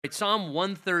Right, Psalm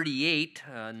 138,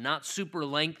 not super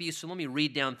lengthy, so let me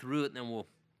read down through it, and then we'll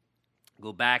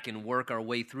go back and work our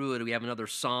way through it. We have another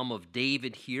Psalm of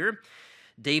David here.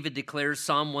 David declares,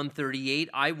 Psalm 138,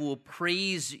 I will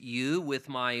praise you with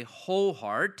my whole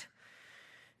heart.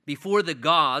 Before the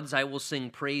gods, I will sing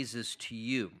praises to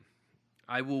you.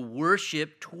 I will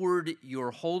worship toward your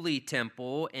holy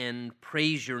temple and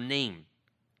praise your name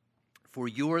for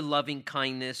your loving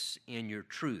kindness and your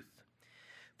truth.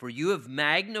 For you have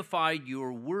magnified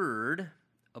your word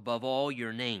above all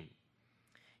your name.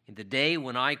 In the day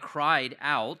when I cried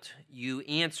out, you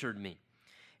answered me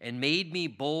and made me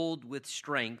bold with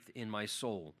strength in my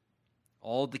soul.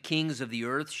 All the kings of the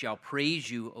earth shall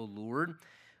praise you, O Lord,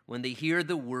 when they hear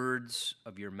the words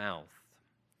of your mouth.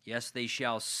 Yes, they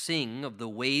shall sing of the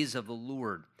ways of the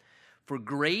Lord, for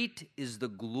great is the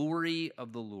glory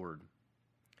of the Lord.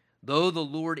 Though the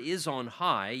Lord is on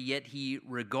high, yet he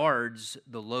regards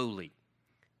the lowly,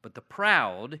 but the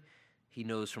proud he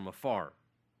knows from afar.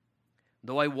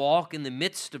 Though I walk in the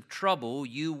midst of trouble,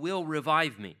 you will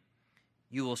revive me.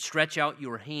 You will stretch out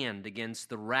your hand against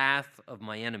the wrath of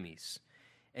my enemies,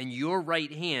 and your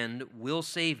right hand will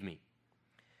save me.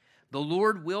 The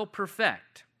Lord will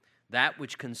perfect that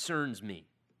which concerns me.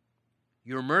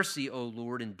 Your mercy, O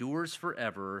Lord, endures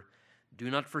forever.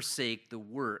 Do not forsake the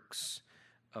works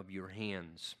of your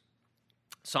hands.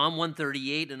 Psalm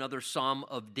 138, another Psalm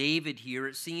of David here.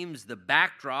 It seems the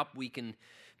backdrop we can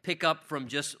pick up from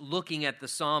just looking at the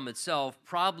psalm itself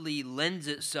probably lends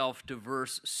itself to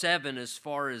verse 7 as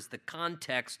far as the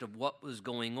context of what was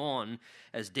going on.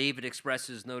 As David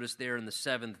expresses, notice there in the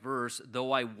 7th verse,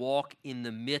 though I walk in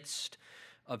the midst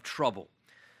of trouble.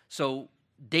 So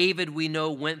David, we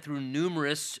know, went through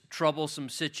numerous troublesome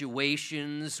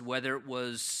situations, whether it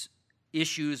was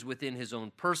issues within his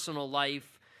own personal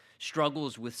life,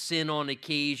 struggles with sin on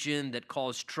occasion that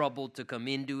caused trouble to come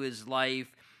into his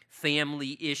life,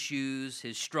 family issues,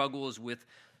 his struggles with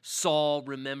Saul,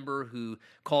 remember, who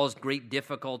caused great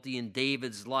difficulty in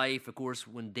David's life. Of course,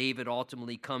 when David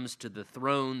ultimately comes to the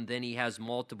throne, then he has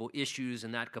multiple issues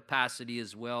in that capacity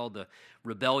as well. The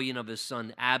rebellion of his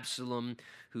son Absalom,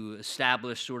 who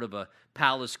established sort of a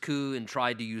palace coup and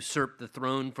tried to usurp the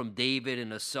throne from David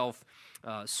in a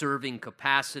self-serving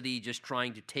capacity, just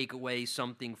trying to take away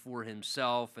something for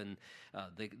himself, and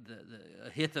the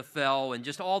Ahithophel, and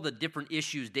just all the different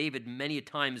issues. David many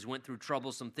times went through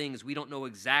troublesome things. We don't know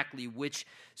exactly which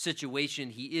situation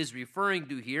he is referring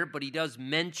to here, but he does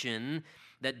mention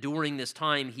that during this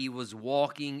time he was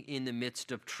walking in the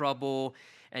midst of trouble,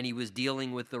 and he was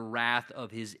dealing with the wrath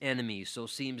of his enemies. So it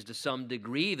seems to some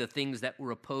degree the things that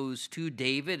were opposed to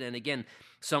David, and again,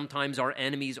 sometimes our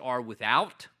enemies are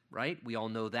without, right? We all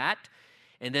know that.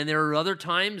 And then there are other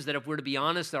times that, if we're to be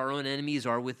honest, our own enemies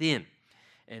are within.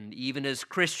 And even as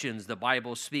Christians, the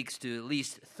Bible speaks to at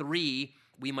least 3,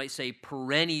 we might say,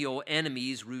 perennial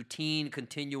enemies, routine,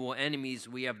 continual enemies.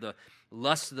 We have the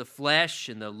lust of the flesh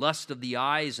and the lust of the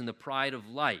eyes and the pride of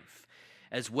life,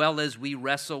 as well as we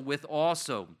wrestle with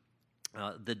also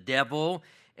the devil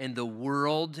and the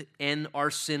world and our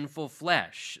sinful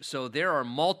flesh. So there are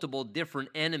multiple different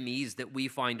enemies that we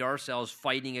find ourselves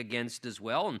fighting against as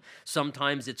well. And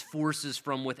sometimes it's forces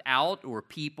from without or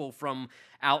people from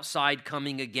outside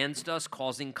coming against us,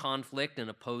 causing conflict and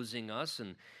opposing us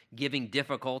and giving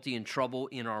difficulty and trouble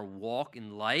in our walk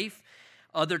in life.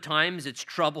 Other times it's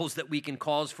troubles that we can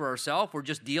cause for ourselves. We're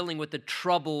just dealing with the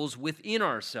troubles within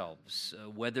ourselves,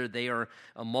 whether they are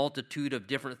a multitude of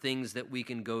different things that we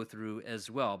can go through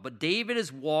as well. But David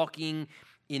is walking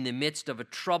in the midst of a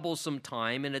troublesome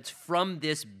time, and it's from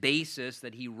this basis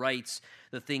that he writes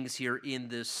the things here in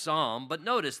this psalm. But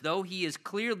notice, though he is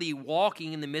clearly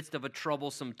walking in the midst of a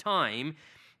troublesome time,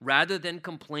 rather than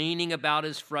complaining about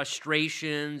his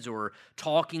frustrations or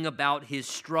talking about his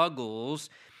struggles,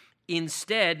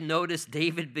 instead, notice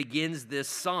David begins this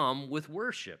psalm with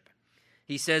worship.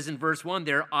 He says in verse 1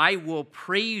 there, I will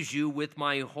praise you with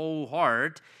my whole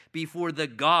heart before the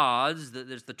gods.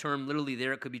 There's the term literally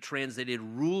there. It could be translated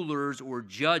rulers or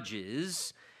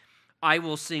judges. I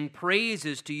will sing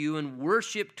praises to you and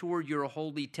worship toward your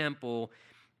holy temple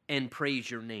and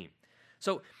praise your name.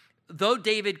 So, though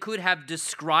David could have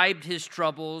described his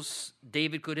troubles,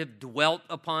 David could have dwelt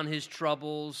upon his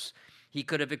troubles, he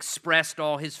could have expressed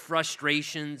all his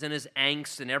frustrations and his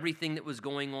angst and everything that was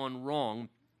going on wrong.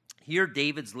 Here,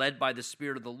 David's led by the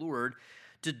Spirit of the Lord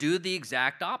to do the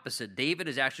exact opposite. David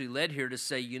is actually led here to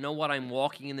say, you know what, I'm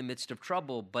walking in the midst of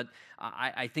trouble, but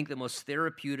I think the most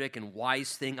therapeutic and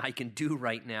wise thing I can do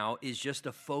right now is just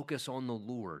to focus on the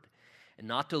Lord and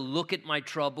not to look at my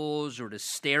troubles or to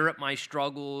stare at my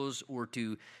struggles or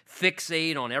to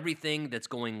fixate on everything that's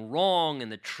going wrong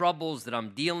and the troubles that I'm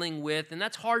dealing with. And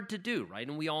that's hard to do, right?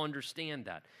 And we all understand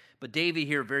that. But David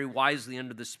here, very wisely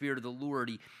under the Spirit of the Lord,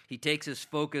 he takes his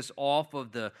focus off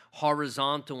of the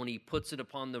horizontal and he puts it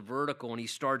upon the vertical, and he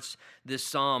starts this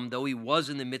psalm, though he was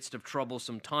in the midst of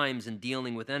troublesome times and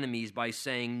dealing with enemies, by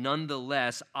saying,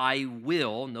 nonetheless, I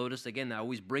will. Notice again, I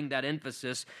always bring that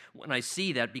emphasis when I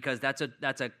see that, because that's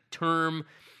a term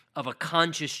of a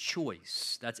conscious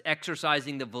choice. That's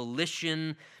exercising the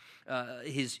volition,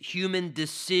 his human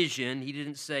decision. He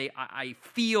didn't say, I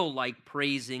feel like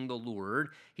praising the Lord.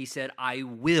 He said, I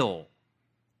will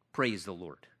praise the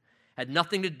Lord. Had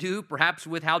nothing to do, perhaps,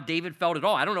 with how David felt at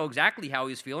all. I don't know exactly how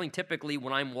he was feeling. Typically,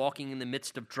 when I'm walking in the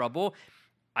midst of trouble,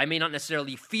 I may not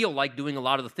necessarily feel like doing a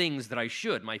lot of the things that I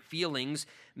should. My feelings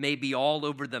may be all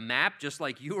over the map, just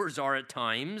like yours are at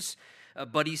times.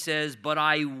 But he says, but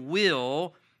I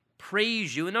will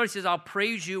praise you. And notice he says, I'll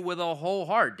praise you with a whole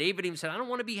heart. David even said, I don't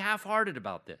want to be half-hearted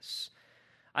about this.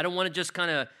 I don't want to just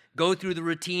kind of go through the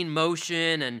routine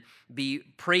motion and be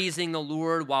praising the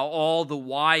Lord while all the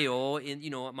while,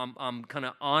 I'm kind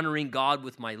of honoring God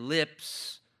with my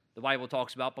lips, the Bible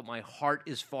talks about, but my heart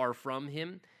is far from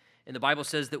him. And the Bible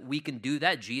says that we can do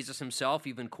that. Jesus himself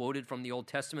even quoted from the Old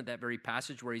Testament that very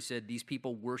passage where he said, these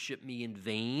people worship me in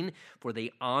vain, for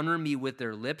they honor me with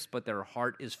their lips, but their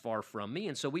heart is far from me.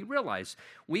 And so we realize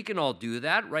we can all do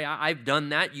that, right? I've done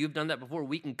that. You've done that before.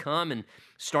 We can come and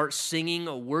start singing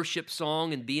a worship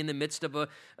song and be in the midst of a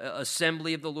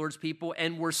assembly of the Lord's people,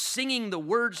 and we're singing the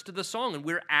words to the song, and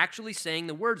we're actually saying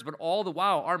the words, but all the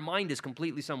while our mind is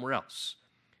completely somewhere else.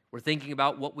 We're thinking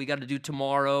about what we got to do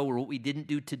tomorrow, or what we didn't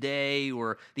do today,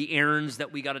 or the errands that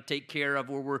we got to take care of,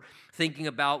 or we're thinking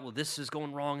about, well, this is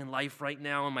going wrong in life right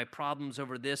now, and my problem's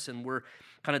over this, and we're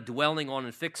kind of dwelling on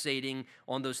and fixating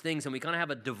on those things, and we kind of have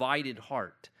a divided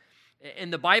heart.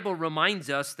 And the Bible reminds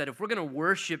us that if we're going to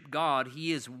worship God,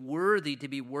 he is worthy to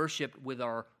be worshiped with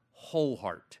our whole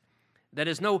heart. That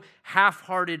is no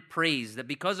half-hearted praise, that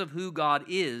because of who God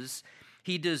is,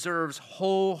 he deserves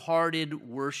wholehearted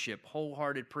worship,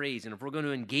 wholehearted praise. And if we're going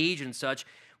to engage in such,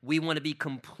 we want to be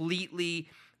completely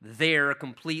there,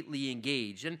 completely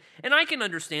engaged. And I can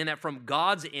understand that from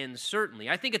God's end, certainly.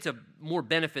 I think it's a more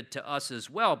benefit to us as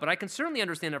well, but I can certainly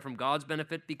understand that from God's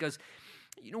benefit because,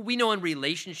 we know in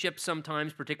relationships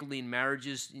sometimes, particularly in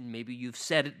marriages, maybe you've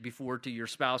said it before to your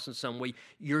spouse in some way,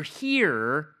 you're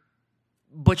here,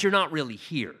 but you're not really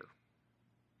here.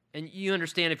 And you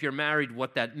understand if you're married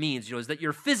what that means, is that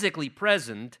you're physically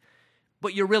present,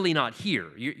 but you're really not here.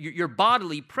 Your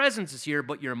bodily presence is here,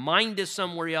 but your mind is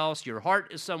somewhere else, your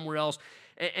heart is somewhere else,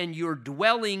 and you're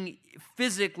dwelling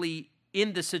physically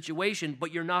in the situation,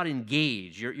 but you're not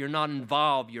engaged, you're not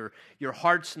involved, your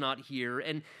heart's not here.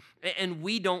 And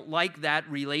we don't like that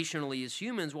relationally as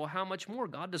humans. Well, how much more?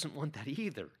 God doesn't want that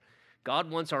either. God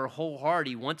wants our whole heart.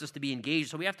 He wants us to be engaged.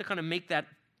 So we have to kind of make that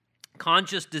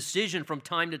conscious decision from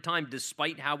time to time,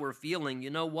 despite how we're feeling. You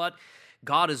know what?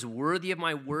 God is worthy of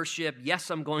my worship. Yes,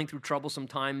 I'm going through trouble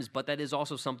sometimes, but that is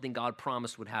also something God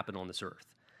promised would happen on this earth.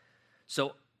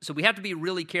 So we have to be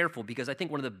really careful, because I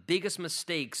think one of the biggest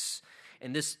mistakes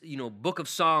in this, book of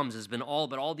Psalms has been all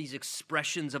about all these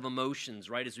expressions of emotions,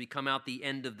 right? As we come out the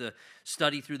end of the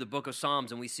study through the book of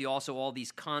Psalms, and we see also all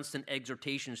these constant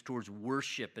exhortations towards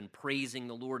worship and praising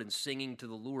the Lord and singing to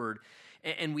the Lord.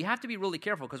 And we have to be really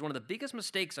careful, because one of the biggest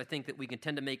mistakes I think that we can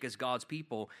tend to make as God's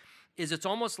people is it's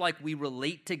almost like we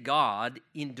relate to God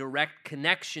in direct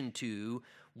connection to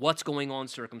what's going on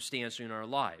circumstantially in our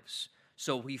lives.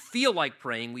 So if we feel like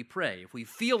praying, we pray. If we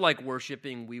feel like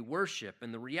worshiping, we worship.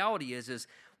 And the reality is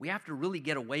we have to really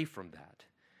get away from that.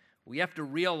 We have to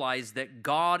realize that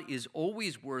God is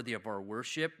always worthy of our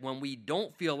worship. When we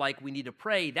don't feel like we need to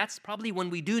pray, that's probably when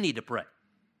we do need to pray.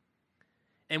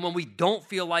 And when we don't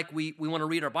feel like we want to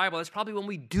read our Bible, that's probably when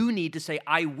we do need to say,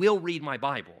 I will read my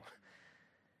Bible.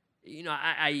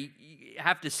 I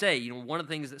have to say, one of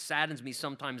the things that saddens me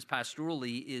sometimes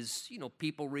pastorally is,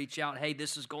 people reach out, hey,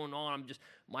 this is going on,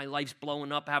 my life's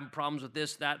blowing up, having problems with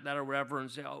this, that, or whatever,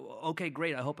 and say, oh, okay,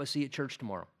 great, I hope I see you at church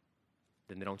tomorrow.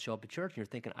 Then they don't show up at church, and you're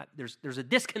thinking, there's a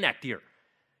disconnect here.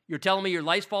 You're telling me your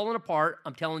life's falling apart.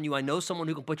 I'm telling you I know someone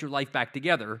who can put your life back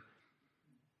together.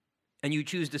 And you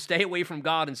choose to stay away from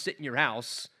God and sit in your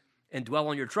house and dwell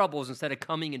on your troubles instead of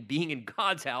coming and being in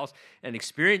God's house and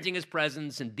experiencing his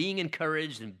presence and being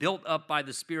encouraged and built up by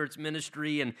the Spirit's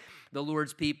ministry and the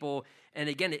Lord's people. And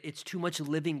again, it's too much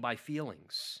living by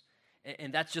feelings.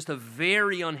 And that's just a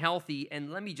very unhealthy,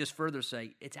 and let me just further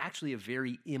say, it's actually a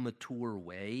very immature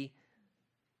way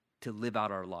to live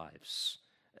out our lives.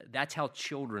 That's how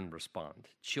children respond.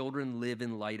 Children live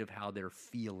in light of how they're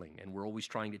feeling, and we're always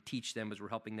trying to teach them as we're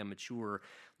helping them mature.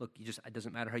 Look, it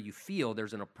doesn't matter how you feel,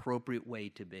 there's an appropriate way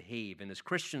to behave. And as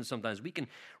Christians, sometimes we can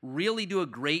really do a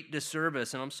great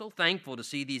disservice, and I'm so thankful to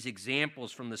see these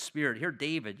examples from the Spirit. Here,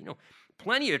 David,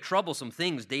 plenty of troublesome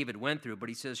things David went through, but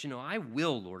he says, I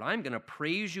will, Lord. I'm going to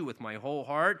praise you with my whole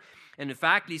heart. And in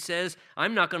fact, he says,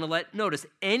 I'm not going to let, notice,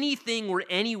 anything or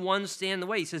anyone stand in the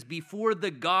way. He says, before the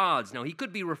gods. Now, he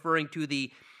could be referring to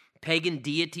the pagan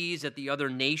deities that the other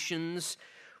nations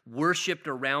worshipped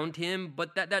around him,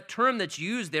 but that term that's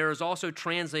used there is also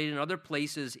translated in other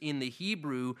places in the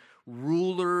Hebrew,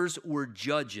 rulers or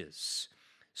judges.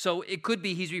 So it could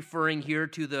be he's referring here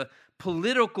to the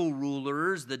political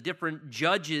rulers, the different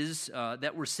judges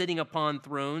that were sitting upon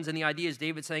thrones. And the idea is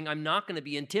David saying, I'm not going to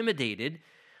be intimidated.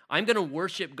 I'm going to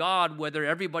worship God whether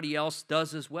everybody else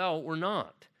does as well or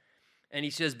not. And he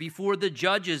says, before the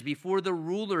judges, before the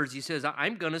rulers, he says,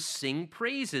 I'm going to sing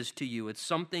praises to you. It's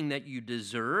something that you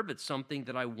deserve. It's something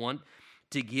that I want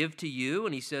to give to you.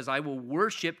 And he says, I will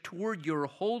worship toward your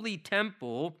holy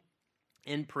temple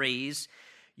and praise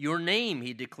your name,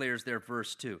 he declares there,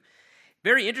 verse 2.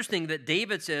 Very interesting that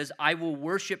David says, I will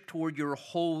worship toward your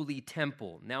holy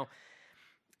temple. Now,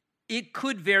 it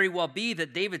could very well be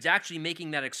that David's actually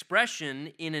making that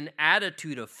expression in an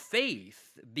attitude of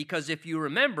faith, because if you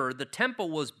remember, the temple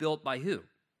was built by who?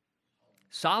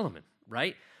 Solomon,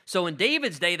 right? So in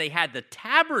David's day, they had the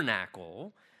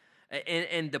tabernacle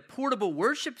and the portable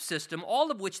worship system,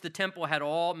 all of which the temple had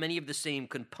many of the same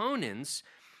components.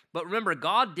 But remember,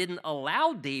 God didn't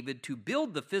allow David to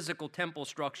build the physical temple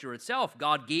structure itself.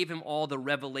 God gave him all the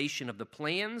revelation of the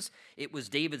plans. It was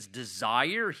David's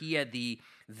desire. He had the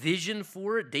vision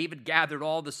for it. David gathered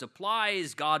all the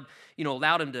supplies. God,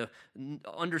 allowed him to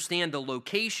understand the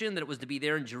location, that it was to be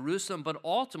there in Jerusalem. But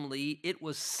ultimately, it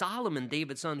was Solomon,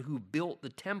 David's son, who built the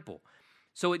temple.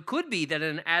 So it could be that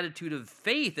in an attitude of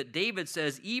faith that David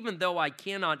says, even though I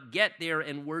cannot get there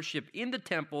and worship in the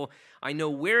temple, I know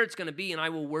where it's going to be and I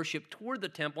will worship toward the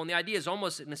temple. And the idea is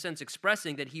almost in a sense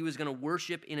expressing that he was going to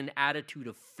worship in an attitude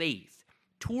of faith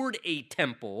toward a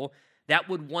temple that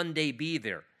would one day be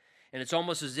there. And it's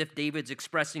almost as if David's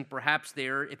expressing perhaps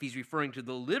there, if he's referring to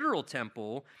the literal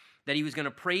temple, that he was going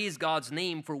to praise God's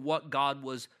name for what God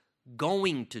was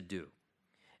going to do.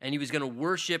 And he was going to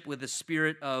worship with a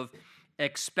spirit of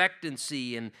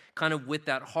expectancy and kind of with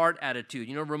that heart attitude.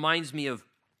 It reminds me of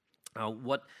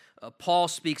what Paul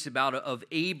speaks about of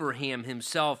Abraham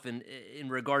himself in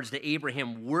regards to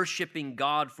Abraham worshiping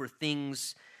God for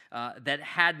things that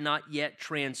had not yet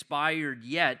transpired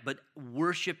yet, but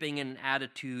worshiping in an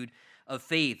attitude of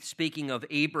faith. Speaking of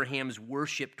Abraham's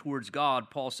worship towards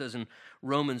God, Paul says in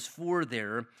Romans 4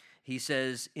 there, he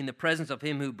says, in the presence of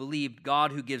him who believed,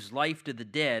 God who gives life to the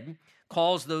dead,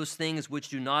 calls those things which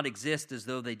do not exist as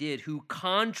though they did, who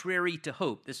contrary to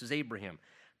hope, this is Abraham,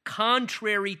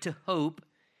 contrary to hope,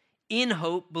 in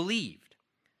hope believed,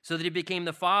 so that he became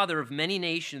the father of many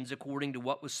nations according to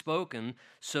what was spoken,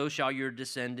 so shall your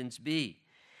descendants be.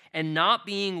 And not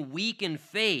being weak in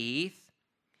faith,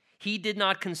 he did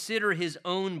not consider his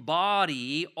own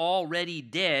body already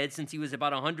dead, since he was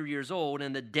about 100 years old,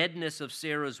 and the deadness of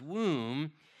Sarah's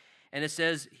womb. And it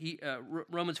says,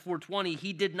 Romans 4:20,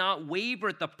 he did not waver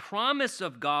at the promise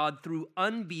of God through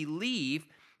unbelief,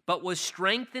 but was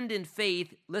strengthened in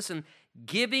faith, listen,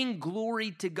 giving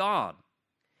glory to God,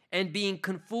 and being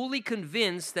fully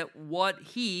convinced that what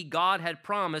God had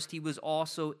promised, he was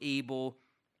also able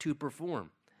to perform.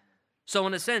 So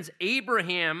in a sense,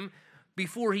 Abraham,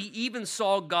 before he even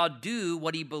saw God do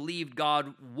what he believed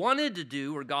God wanted to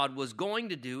do or God was going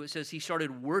to do, it says he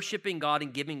started worshiping God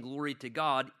and giving glory to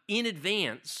God in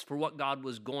advance for what God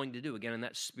was going to do, again, in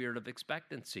that spirit of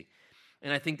expectancy.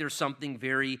 And I think there's something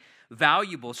very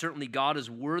valuable. Certainly God is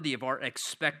worthy of our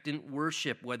expectant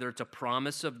worship, whether it's a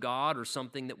promise of God or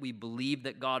something that we believe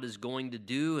that God is going to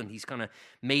do, and he's kind of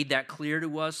made that clear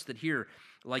to us that here,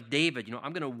 like David,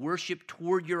 I'm going to worship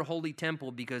toward your holy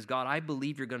temple because, God, I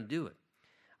believe you're going to do it.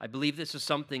 I believe this is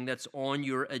something that's on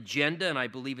your agenda, and I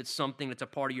believe it's something that's a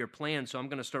part of your plan, so I'm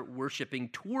going to start worshiping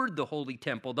toward the holy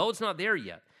temple, though it's not there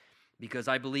yet, because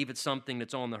I believe it's something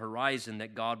that's on the horizon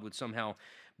that God would somehow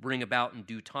bring about in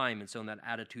due time. And so in that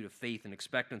attitude of faith and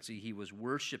expectancy, he was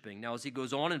worshiping. Now, as he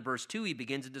goes on in verse 2, he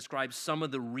begins to describe some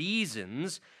of the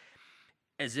reasons,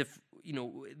 as if,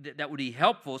 that would be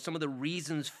helpful, some of the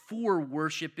reasons for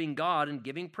worshiping God and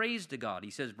giving praise to God.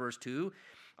 He says, verse 2,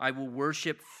 I will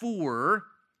worship for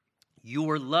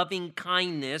your loving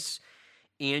kindness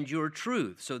and your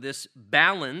truth. So this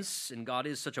balance, and God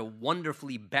is such a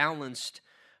wonderfully balanced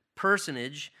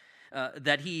personage,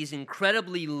 that he's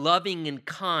incredibly loving and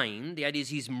kind. The idea is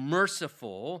he's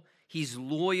merciful. He's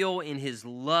loyal in his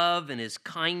love and his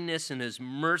kindness and his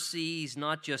mercy. He's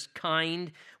not just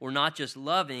kind or not just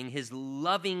loving. His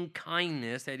loving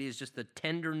kindness, that is just the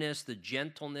tenderness, the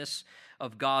gentleness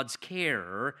of God's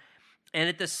care. And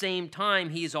at the same time,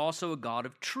 he is also a God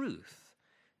of truth.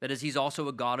 That is, he's also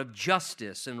a God of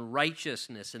justice and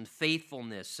righteousness and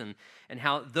faithfulness, and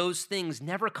how those things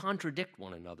never contradict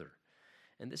one another.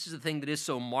 And this is the thing that is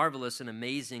so marvelous and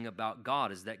amazing about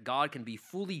God, is that God can be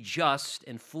fully just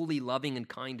and fully loving and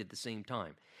kind at the same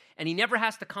time. And he never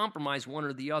has to compromise one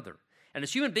or the other. And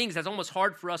as human beings, that's almost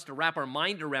hard for us to wrap our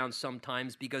mind around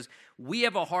sometimes, because we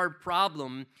have a hard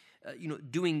problem,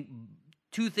 doing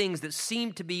two things that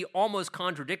seem to be almost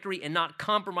contradictory and not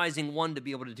compromising one to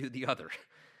be able to do the other.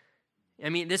 I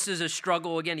mean, this is a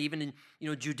struggle, again, even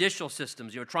in judicial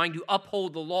systems, trying to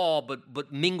uphold the law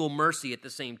but mingle mercy at the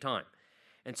same time.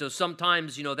 And so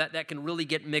sometimes, that can really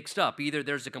get mixed up. Either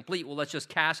there's a complete, well, let's just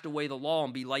cast away the law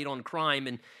and be light on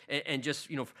crime and just,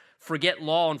 forget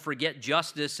law and forget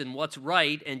justice and what's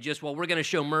right, and just, well, we're going to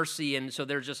show mercy, and so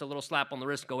there's just a little slap on the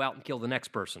wrist, go out and kill the next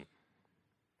person.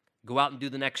 Go out and do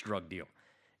the next drug deal.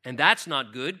 And that's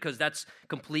not good, because that's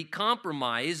complete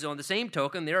compromise. On the same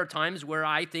token, there are times where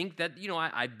I think that,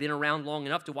 I've been around long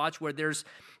enough to watch where there's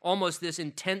almost this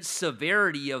intense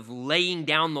severity of laying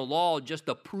down the law just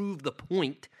to prove the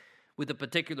point with a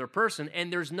particular person,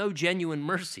 and there's no genuine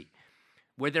mercy,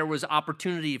 where there was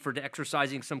opportunity for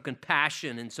exercising some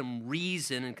compassion and some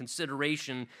reason and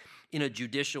consideration in a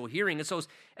judicial hearing. And so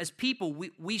as people,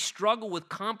 we struggle with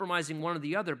compromising one or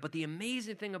the other, but the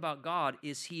amazing thing about God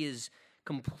is he is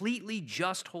completely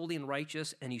just, holy, and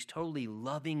righteous, and he's totally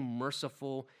loving,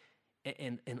 merciful,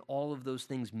 and all of those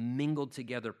things mingled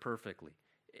together perfectly.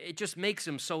 It just makes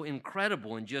him so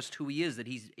incredible in just who he is, that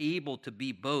he's able to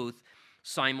be both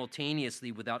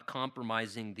simultaneously without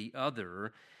compromising the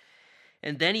other.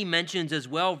 And then he mentions as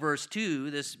well, verse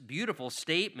 2, this beautiful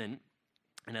statement,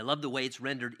 and I love the way it's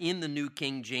rendered in the New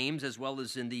King James as well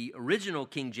as in the original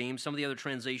King James. Some of the other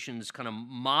translations kind of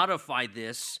modify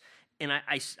this. And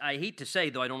I hate to say,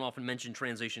 though I don't often mention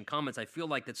translation comments, I feel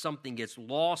like that something gets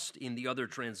lost in the other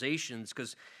translations,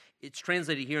 because it's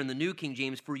translated here in the New King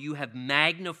James, for you have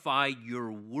magnified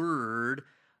your word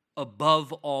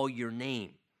above all your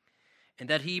name. And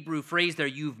that Hebrew phrase there,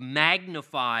 you've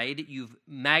magnified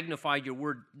your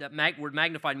word. That word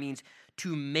magnified means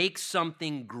to make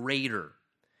something greater,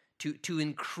 to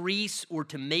increase or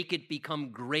to make it become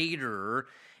greater.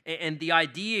 And the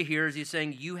idea here is he's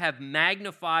saying you have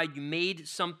magnified, you made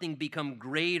something become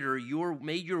greater,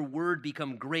 made your word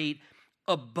become great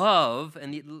above,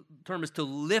 and the term is to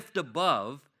lift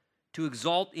above, to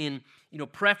exalt in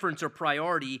preference or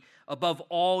priority above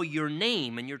all your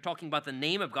name. And you're talking about the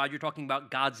name of God, you're talking about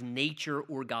God's nature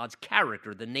or God's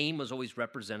character. The name was always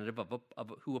representative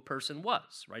of who a person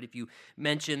was, right? If you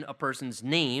mention a person's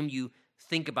name, you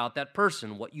think about that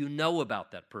person, what you know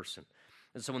about that person.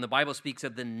 And so when the Bible speaks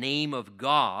of the name of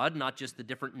God, not just the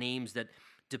different names that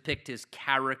depict his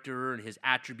character and his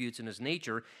attributes and his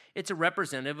nature, it's a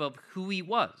representative of who he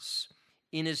was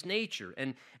in his nature.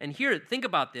 And here, think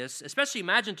about this, especially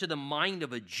imagine to the mind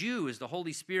of a Jew as the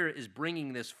Holy Spirit is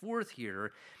bringing this forth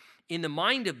here. In the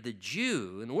mind of the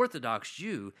Jew, an Orthodox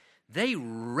Jew, they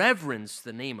reverence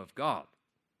the name of God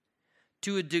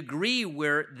to a degree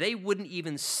where they wouldn't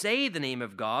even say the name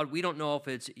of God. We don't know if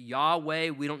it's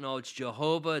Yahweh. We don't know it's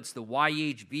Jehovah. It's the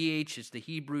YHVH. It's the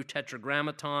Hebrew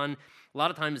Tetragrammaton. A lot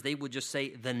of times they would just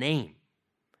say the name,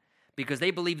 because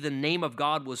they believed the name of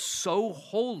God was so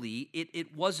holy,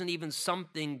 it wasn't even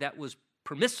something that was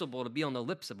permissible to be on the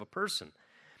lips of a person.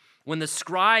 When the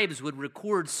scribes would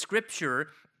record scripture,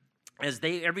 as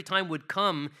they every time would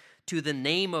come to the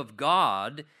name of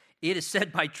God, it is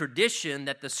said by tradition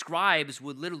that the scribes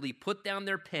would literally put down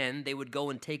their pen, they would go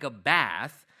and take a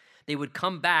bath, they would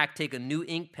come back, take a new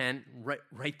ink pen,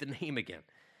 write the name again.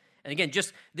 And again,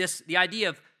 just the idea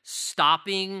of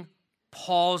stopping,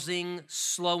 pausing,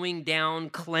 slowing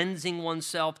down, cleansing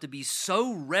oneself, to be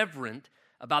so reverent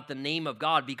about the name of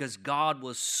God because God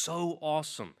was so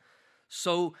awesome,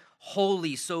 so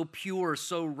holy, so pure,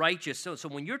 so righteous. So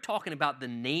when you're talking about the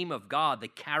name of God, the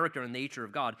character and nature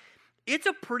of God, it's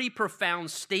a pretty profound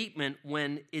statement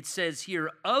when it says here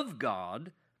of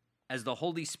God, as the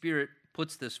Holy Spirit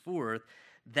puts this forth,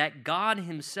 that God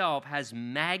himself has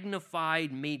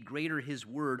magnified, made greater his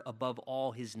word above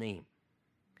all his name.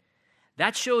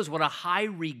 That shows what a high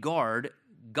regard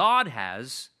God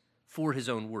has for his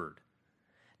own word.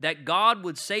 That God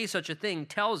would say such a thing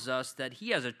tells us that he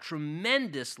has a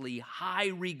tremendously high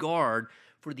regard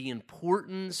for the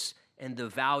importance and the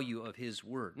value of his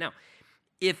word. Now,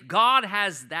 if God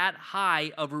has that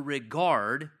high of a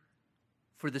regard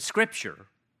for the Scripture,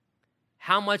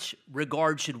 how much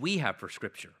regard should we have for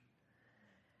Scripture?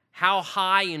 How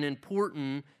high and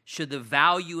important should the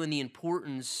value and the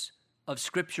importance of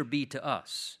Scripture be to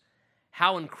us?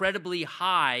 How incredibly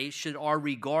high should our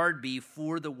regard be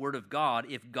for the Word of God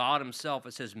if God himself,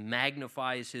 it says,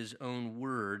 magnifies his own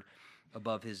word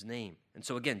above his name? And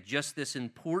so again, just this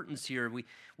importance here,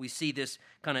 we see this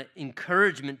kind of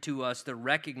encouragement to us to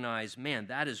recognize, man,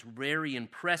 that is very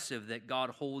impressive that God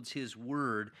holds his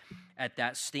word at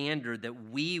that standard, that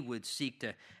we would seek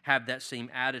to have that same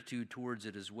attitude towards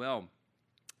it as well.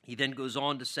 He then goes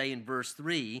on to say in verse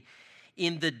 3,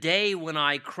 in the day when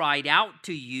I cried out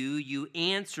to you, you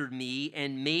answered me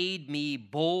and made me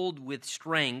bold with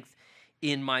strength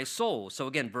in my soul. So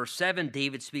again, verse 7,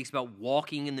 David speaks about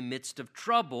walking in the midst of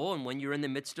trouble. And when you're in the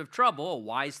midst of trouble, a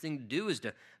wise thing to do is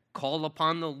to call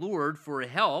upon the Lord for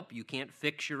help. You can't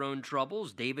fix your own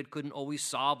troubles. David couldn't always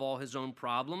solve all his own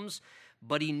problems,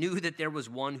 but he knew that there was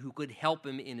one who could help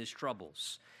him in his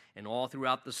troubles. And all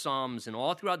throughout the Psalms and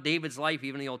all throughout David's life,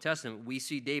 even in the Old Testament, we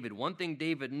see David. One thing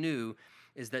David knew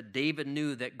is that David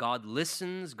knew that God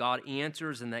listens, God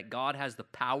answers, and that God has the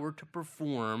power to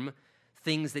perform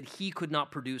things that he could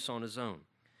not produce on his own.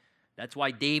 That's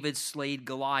why David slayed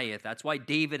Goliath. That's why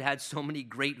David had so many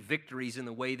great victories in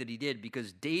the way that he did,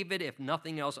 because David, if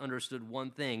nothing else, understood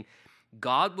one thing.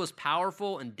 God was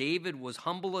powerful, and David was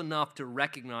humble enough to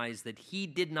recognize that he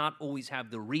did not always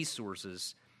have the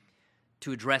resources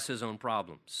to address his own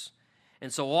problems.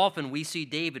 And so often we see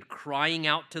David crying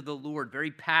out to the Lord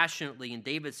very passionately, and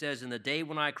David says, in the day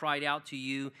when I cried out to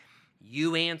you,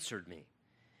 you answered me.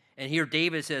 And here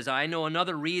David says, I know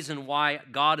another reason why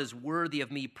God is worthy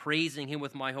of me praising him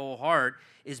with my whole heart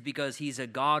is because he's a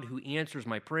God who answers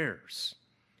my prayers.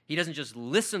 He doesn't just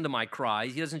listen to my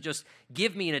cries. He doesn't just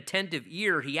give me an attentive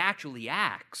ear. He actually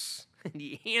acts, and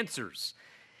he answers.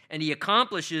 And he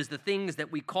accomplishes the things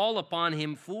that we call upon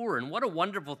him for. And what a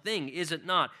wonderful thing, is it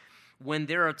not, when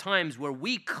there are times where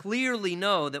we clearly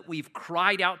know that we've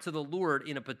cried out to the Lord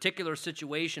in a particular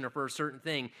situation or for a certain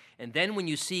thing, and then when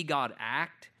you see God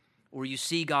act, or you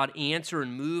see God answer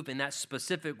and move in that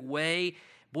specific way,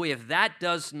 boy, if that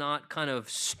does not kind of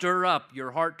stir up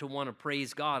your heart to want to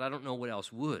praise God, I don't know what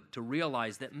else would. To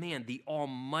realize that, man, the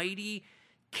almighty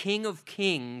King of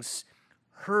Kings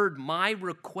heard my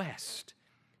request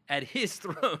at his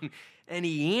throne, and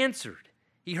he answered.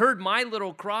 He heard my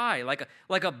little cry, like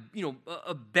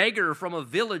a beggar from a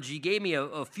village. He gave me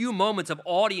a few moments of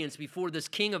audience before this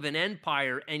king of an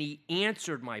empire, and he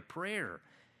answered my prayer.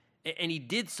 And he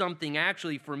did something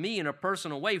actually for me in a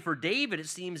personal way. For David, it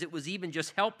seems it was even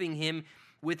just helping him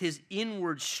with his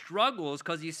inward struggles,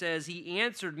 because he says, he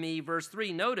answered me, verse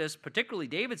 3, notice, particularly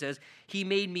David says, he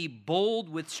made me bold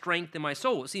with strength in my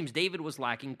soul. It seems David was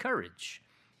lacking courage.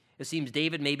 It seems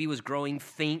David maybe was growing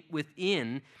faint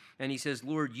within, and he says,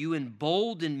 Lord, you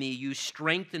emboldened me, you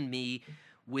strengthened me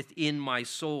within my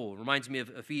soul. It reminds me of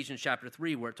Ephesians chapter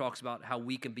 3, where it talks about how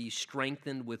we can be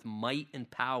strengthened with might and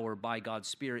power by God's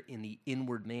Spirit in the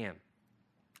inward man.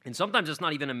 And sometimes it's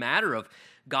not even a matter of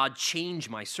God change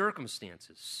my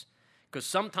circumstances, because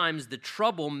sometimes the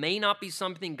trouble may not be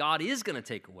something God is going to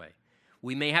take away.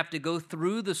 We may have to go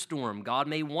through the storm. God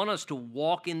may want us to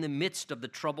walk in the midst of the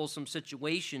troublesome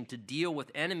situation to deal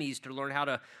with enemies, to learn how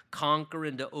to conquer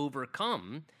and to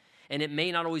overcome. And it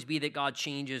may not always be that God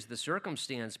changes the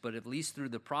circumstance, but at least through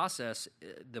the process,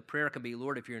 the prayer can be,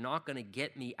 Lord, if you're not going to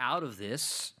get me out of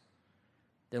this,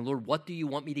 then Lord, what do you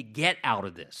want me to get out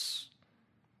of this?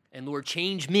 And Lord,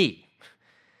 change me.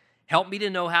 Help me to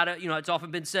know how to, it's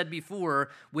often been said before,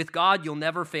 with God, you'll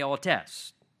never fail a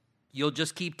test. You'll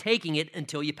just keep taking it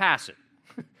until you pass it.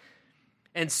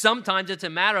 And sometimes it's a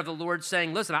matter of the Lord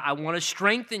saying, listen, I want to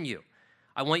strengthen you.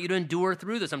 I want you to endure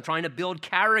through this. I'm trying to build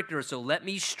character, so let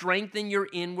me strengthen your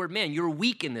inward man. You're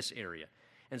weak in this area.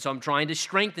 And so I'm trying to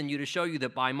strengthen you to show you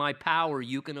that by my power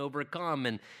you can overcome.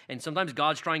 And sometimes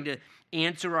God's trying to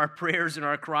answer our prayers and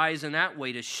our cries in that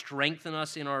way, to strengthen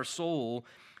us in our soul,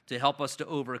 to help us to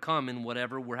overcome in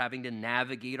whatever we're having to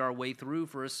navigate our way through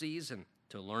for a season,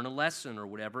 to learn a lesson or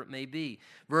whatever it may be.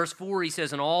 Verse 4, he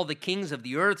says, and all the kings of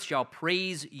the earth shall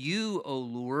praise you, O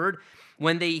Lord,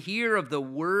 when they hear of the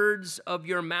words of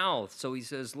your mouth. So he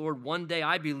says, Lord, one day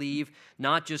I believe,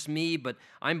 not just me, but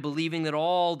I'm believing that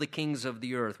all the kings of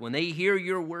the earth, when they hear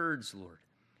your words, Lord,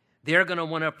 they're going to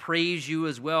want to praise you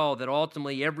as well, that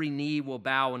ultimately every knee will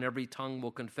bow and every tongue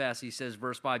will confess. He says,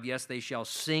 verse 5, yes, they shall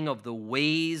sing of the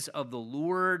ways of the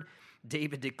Lord.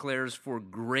 David declares, for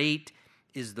great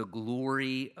is the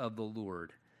glory of the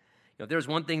Lord. if there's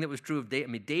one thing that was true of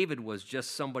David, David was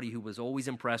just somebody who was always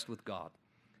impressed with God.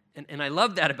 And I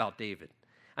love that about David.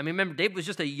 I mean, remember, David was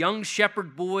just a young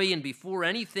shepherd boy, and before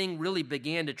anything really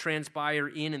began to transpire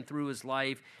in and through his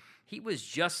life, he was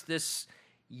just this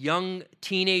young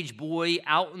teenage boy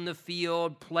out in the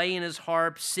field, playing his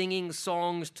harp, singing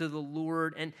songs to the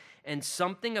Lord. And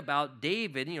something about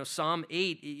David, Psalm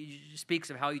 8 speaks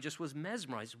of how he just was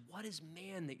mesmerized. What is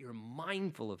man that you're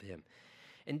mindful of him?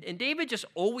 And David just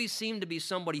always seemed to be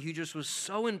somebody who just was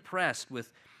so impressed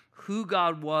with who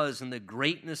God was and the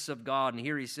greatness of God. And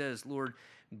here he says, Lord,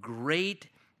 great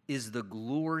is the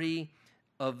glory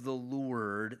of the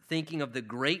Lord. Thinking of the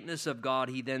greatness of God,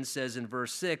 he then says in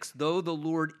verse 6, though the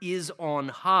Lord is on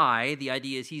high, the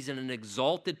idea is he's in an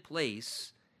exalted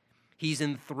place, he's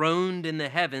enthroned in the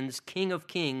heavens, King of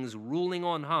kings, ruling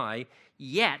on high,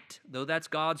 yet, though that's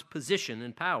God's position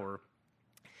and power,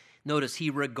 notice he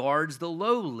regards the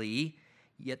lowly,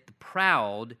 yet the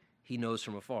proud he knows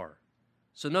from afar.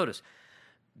 So notice,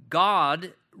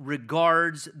 God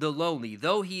regards the lowly.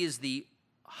 Though he is the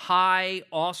high,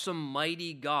 awesome,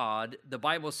 mighty God, the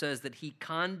Bible says that he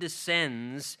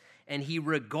condescends and he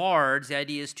regards, that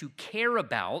is to care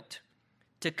about,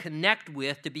 to connect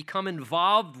with, to become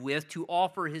involved with, to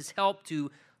offer his help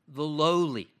to the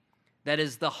lowly, that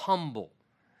is the humble.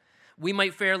 We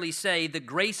might fairly say the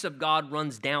grace of God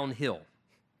runs downhill.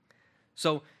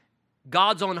 So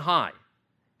God's on high.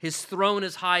 His throne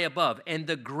is high above. And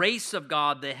the grace of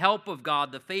God, the help of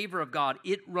God, the favor of God,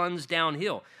 it runs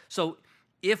downhill. So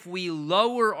if we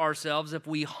lower ourselves, if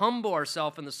we humble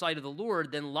ourselves in the sight of the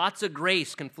Lord, then lots of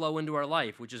grace can flow into our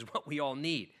life, which is what we all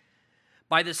need.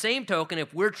 By the same token,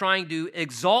 if we're trying to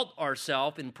exalt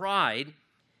ourselves in pride,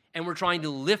 and we're trying to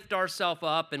lift ourselves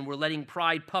up, and we're letting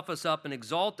pride puff us up and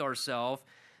exalt ourselves,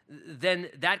 then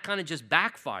that kind of just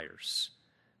backfires,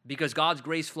 because God's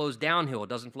grace flows downhill, it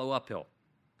doesn't flow uphill.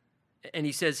 And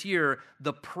he says here,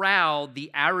 the proud,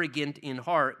 the arrogant in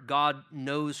heart, God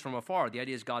knows from afar. The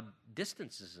idea is God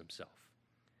distances himself.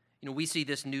 We see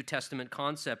this New Testament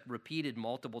concept repeated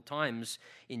multiple times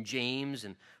in James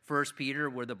and 1 Peter,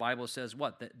 where the Bible says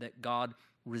what? That God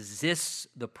resists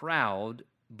the proud,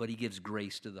 but he gives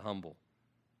grace to the humble.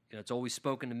 It's always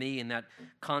spoken to me in that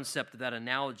concept, of that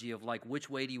analogy of like, which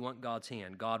way do you want God's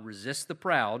hand? God resists the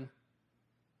proud,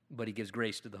 but he gives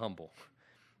grace to the humble.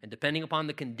 And depending upon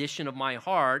the condition of my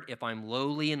heart, if I'm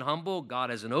lowly and humble, God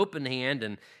has an open hand,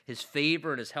 and his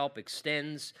favor and his help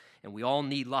extends, and we all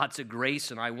need lots of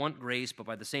grace, and I want grace, but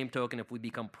by the same token, if we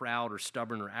become proud or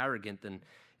stubborn or arrogant, then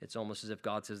it's almost as if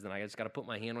God says, then I just got to put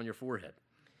my hand on your forehead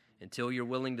until you're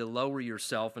willing to lower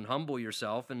yourself and humble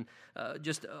yourself. And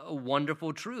just a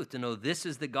wonderful truth to know this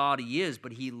is the God he is,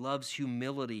 but he loves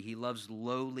humility. He loves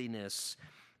lowliness.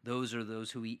 Those are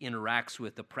those who he interacts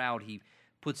with. The proud, he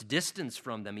puts distance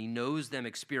from them. He knows them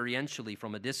experientially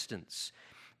from a distance.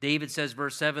 David says,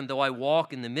 verse 7, though I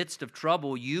walk in the midst of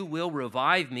trouble, you will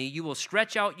revive me. You will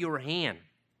stretch out your hand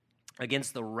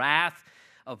against the wrath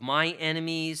of my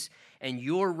enemies, and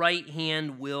your right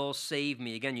hand will save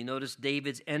me. Again, you notice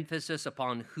David's emphasis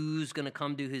upon who's going to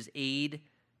come to his aid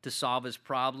to solve his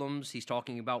problems. He's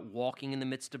talking about walking in the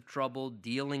midst of trouble,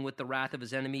 dealing with the wrath of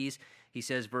his enemies. He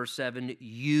says, verse 7,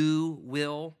 you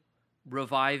will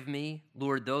revive me.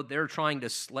 Lord, though they're trying to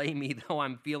slay me, though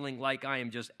I'm feeling like I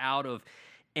am just out of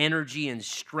energy and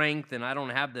strength and I don't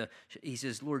have he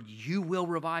says, Lord, you will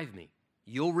revive me.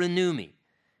 You'll renew me.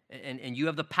 And you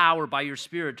have the power by your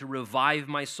Spirit to revive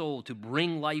my soul, to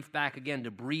bring life back again,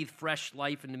 to breathe fresh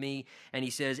life into me. And he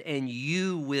says, and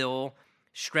you will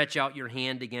stretch out your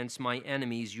hand against my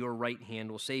enemies. Your right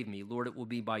hand will save me. Lord, it will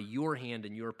be by your hand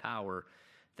and your power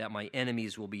that my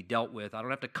enemies will be dealt with. I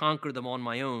don't have to conquer them on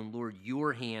my own. Lord,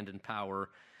 your hand and power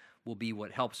will be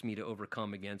what helps me to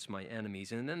overcome against my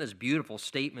enemies. And then this beautiful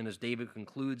statement as David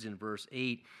concludes in verse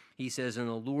 8, he says, and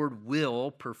the Lord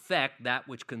will perfect that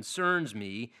which concerns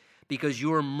me, because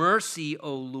your mercy,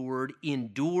 O Lord,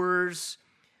 endures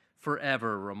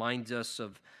forever. Reminds us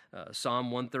of Psalm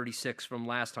 136 from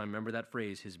last time. Remember that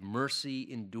phrase, his mercy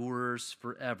endures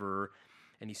forever.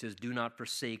 And he says, do not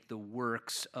forsake the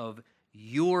works of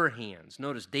your hands.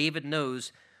 Notice, David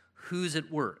knows who's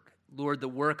at work. Lord, the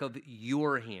work of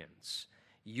your hands.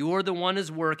 You're the one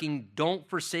who's working. Don't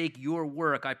forsake your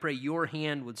work. I pray your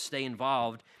hand would stay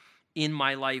involved in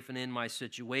my life and in my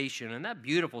situation. And that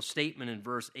beautiful statement in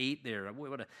verse 8 there,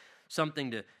 what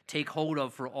something to take hold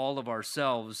of for all of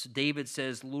ourselves. David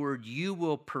says, Lord, you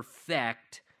will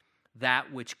perfect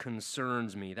that which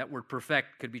concerns me. That word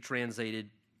perfect could be translated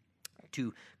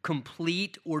to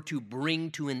complete or to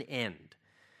bring to an end.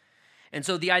 And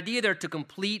so the idea there to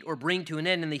complete or bring to an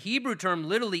end, and the Hebrew term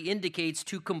literally indicates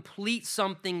to complete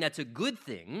something that's a good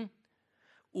thing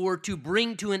or to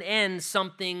bring to an end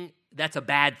something that's a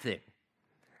bad thing.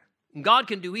 God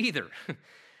can do either.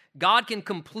 God can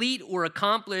complete or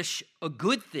accomplish a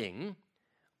good thing,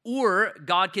 or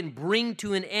God can bring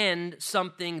to an end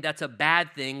something that's a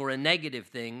bad thing or a negative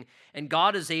thing, and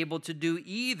God is able to do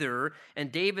either.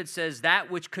 And David says, that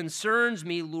which concerns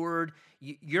me, Lord,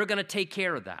 you're going to take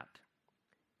care of that.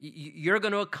 You're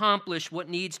going to accomplish what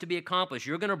needs to be accomplished.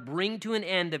 You're going to bring to an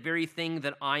end the very thing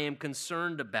that I am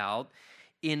concerned about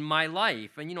in my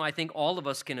life. And, I think all of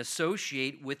us can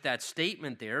associate with that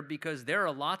statement there, because there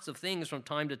are lots of things from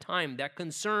time to time that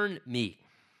concern me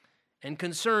and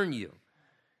concern you.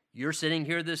 You're sitting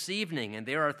here this evening, and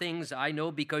there are things I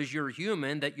know, because you're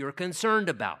human, that you're concerned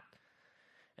about.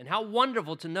 And how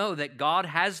wonderful to know that God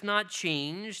has not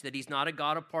changed, that he's not a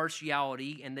God of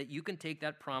partiality, and that you can take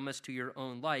that promise to your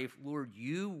own life. Lord,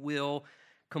 you will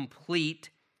complete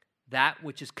that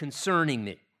which is concerning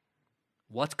me.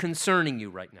 What's concerning you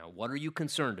right now? What are you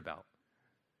concerned about?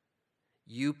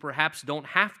 You perhaps don't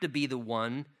have to be the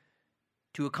one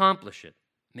to accomplish it.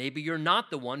 Maybe you're not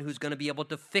the one who's going to be able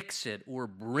to fix it or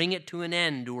bring it to an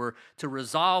end or to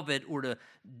resolve it or to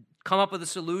come up with a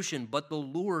solution, but the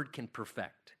Lord can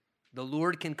perfect. The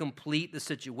Lord can complete the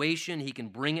situation. He can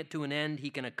bring it to an end. He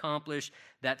can accomplish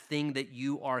that thing that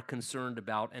you are concerned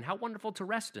about. And how wonderful to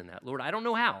rest in that. Lord, I don't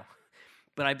know how,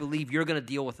 but I believe you're going to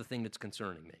deal with the thing that's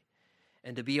concerning me.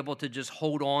 And to be able to just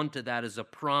hold on to that as a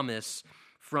promise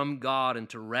from God and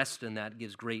to rest in that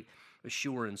gives great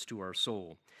assurance to our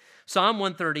soul. Psalm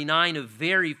 139, a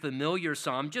very familiar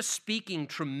psalm, just speaking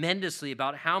tremendously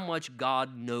about how much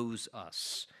God knows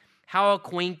us, how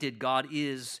acquainted God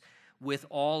is with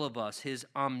all of us, his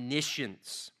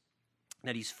omniscience,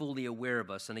 that he's fully aware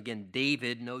of us. And again,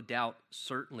 David, no doubt,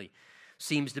 certainly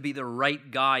seems to be the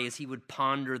right guy as he would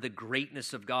ponder the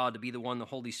greatness of God, to be the one the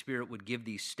Holy Spirit would give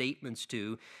these statements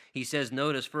to. He says,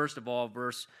 notice, first of all,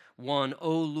 verse 1,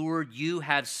 O Lord, you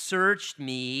have searched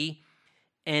me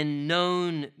and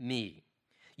known me.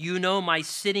 You know my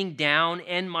sitting down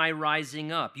and my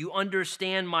rising up. You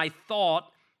understand my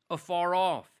thought afar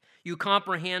off. You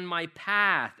comprehend my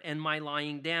path and my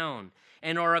lying down,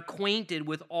 and are acquainted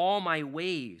with all my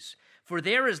ways. For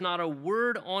there is not a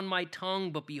word on my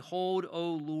tongue, but behold,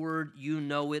 O Lord, you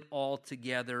know it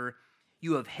altogether.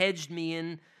 You have hedged me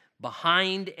in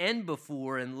behind and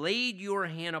before, and laid your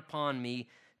hand upon me.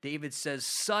 David says,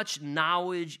 such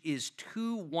knowledge is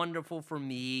too wonderful for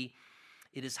me.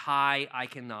 It is high, I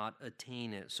cannot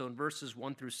attain it. So in verses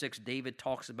 1 through 6, David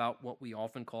talks about what we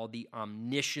often call the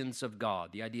omniscience of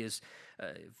God. The idea is,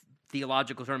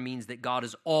 theological term means that God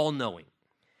is all-knowing,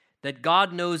 that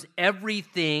God knows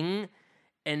everything,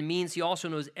 and means he also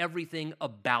knows everything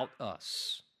about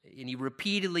us. And he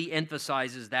repeatedly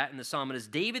emphasizes that in the psalm. And as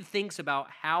David thinks about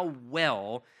how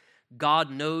well God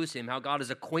knows him, how God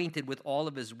is acquainted with all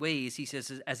of his ways, he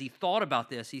says, as he thought about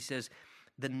this, he says,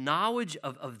 the knowledge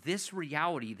of this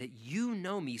reality that you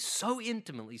know me so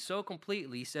intimately, so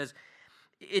completely, he says,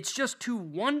 it's just too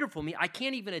wonderful for me. I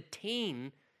can't even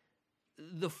attain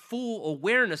the full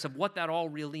awareness of what that all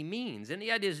really means. And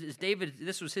the idea is David,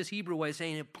 this was his Hebrew way of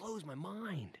saying, it blows my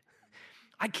mind.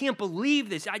 I can't believe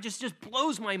this. I just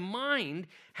blows my mind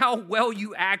how well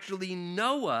you actually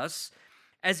know us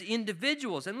as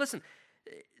individuals. And listen,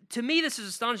 to me, this is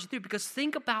astonishing too, because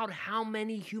think about how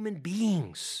many human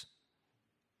beings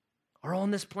are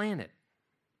on this planet.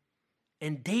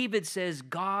 And David says,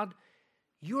 God,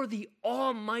 you're the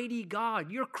almighty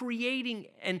God. You're creating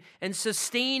and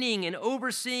sustaining and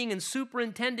overseeing and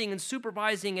superintending and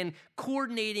supervising and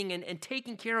coordinating and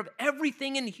taking care of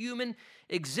everything in human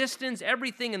existence,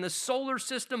 everything in the solar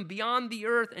system beyond the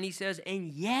earth. And he says,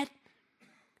 and yet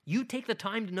you take the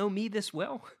time to know me this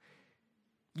well?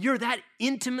 You're that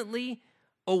intimately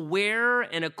aware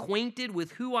and acquainted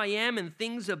with who I am and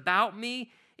things about me.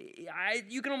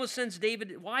 You can almost sense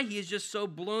David, why he is just so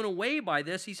blown away by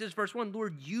this. He says, verse 1,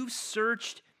 Lord, you've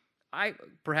searched, I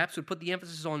perhaps would put the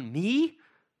emphasis on me.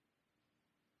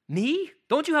 Me?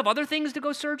 Don't you have other things to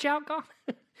go search out, God?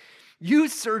 You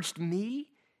searched me,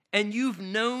 and you've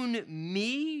known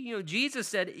me. You know, Jesus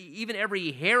said even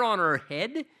every hair on our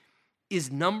head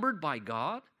is numbered by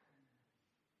God.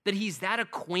 That he's that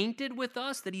acquainted with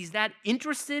us, that he's that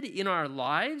interested in our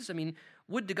lives. I mean,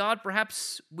 would to God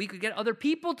perhaps we could get other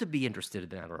people to be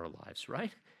interested in our lives,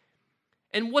 right?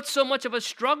 And what's so much of a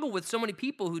struggle with so many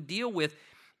people who deal with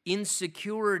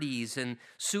insecurities and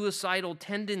suicidal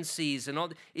tendencies and all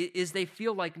is they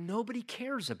feel like nobody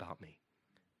cares about me.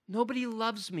 Nobody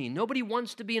loves me. Nobody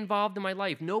wants to be involved in my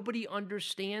life. Nobody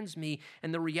understands me.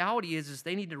 And the reality is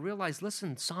they need to realize,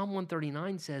 listen, Psalm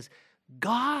 139 says,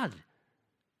 God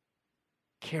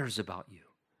cares about you.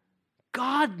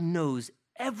 God knows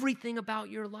everything about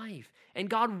your life. And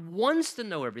God wants to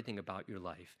know everything about your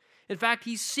life. In fact,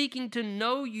 he's seeking to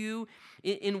know you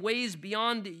in ways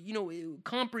beyond,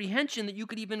 comprehension that you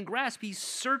could even grasp. He's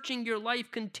searching your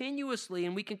life continuously,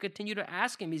 and we can continue to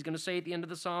ask him. He's going to say at the end of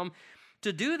the psalm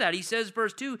to do that. He says,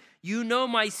 verse 2, you know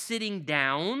my sitting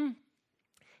down,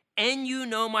 and you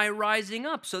know my rising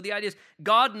up. So the idea is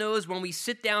God knows when we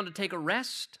sit down to take a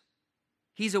rest.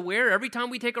 He's aware every time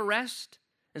we take a rest.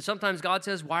 And sometimes God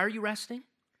says, why are you resting?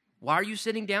 Why are you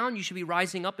sitting down? You should be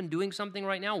rising up and doing something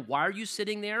right now. Why are you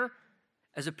sitting there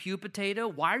as a pew potato?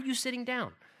 Why are you sitting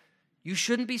down? You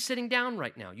shouldn't be sitting down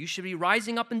right now. You should be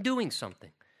rising up and doing something.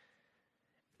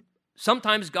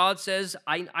 Sometimes God says,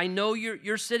 I know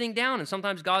you're sitting down. And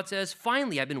sometimes God says,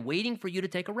 finally, I've been waiting for you to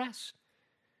take a rest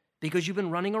because you've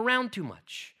been running around too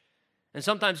much. And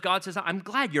sometimes God says, I'm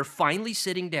glad you're finally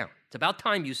sitting down. It's about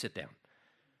time you sit down.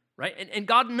 Right? And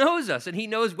God knows us, and he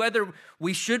knows whether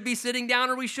we should be sitting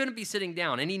down or we shouldn't be sitting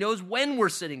down. And he knows when we're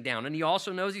sitting down. And he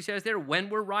also knows, he says there, when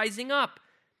we're rising up.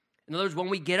 In other words, when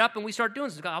we get up and we start doing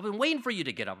something, God, I've been waiting for you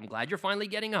to get up. I'm glad you're finally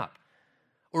getting up.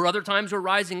 Or other times we're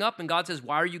rising up and God says,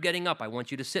 why are you getting up? I want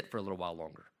you to sit for a little while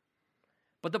longer.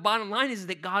 But the bottom line is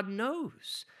that God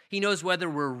knows. He knows whether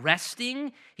we're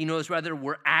resting. He knows whether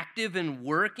we're active and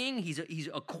working. He's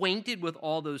acquainted with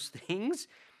all those things.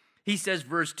 He says,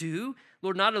 verse 2,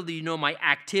 Lord, not only do you know my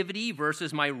activity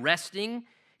versus my resting,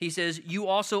 he says, you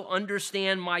also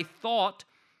understand my thought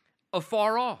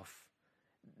afar off.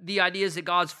 The idea is that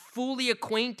God's fully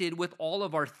acquainted with all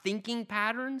of our thinking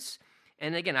patterns.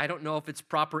 And again, I don't know if it's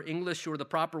proper English or the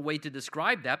proper way to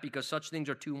describe that because such things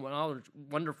are too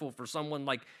wonderful for someone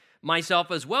like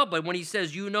myself as well. But when he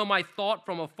says, you know my thought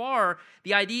from afar,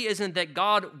 the idea isn't that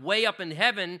God way up in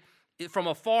heaven from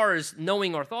afar is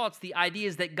knowing our thoughts. The idea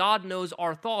is that God knows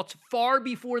our thoughts far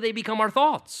before they become our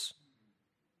thoughts.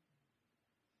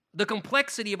 The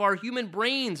complexity of our human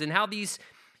brains and how these,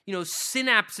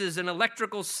 synapses and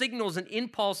electrical signals and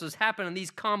impulses happen in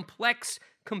these complex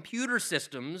computer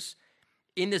systems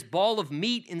in this ball of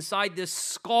meat inside this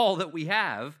skull that we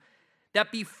have,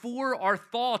 that before our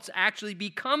thoughts actually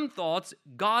become thoughts,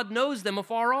 God knows them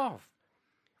afar off.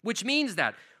 Which means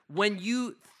that when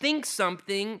you think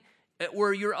something,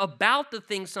 or you're about to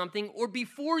think something, or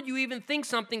before you even think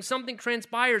something, something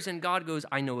transpires and God goes,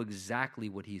 I know exactly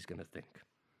what he's going to think.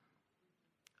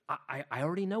 I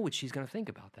already know what she's going to think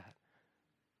about that.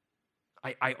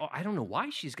 I don't know why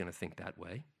she's going to think that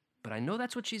way, but I know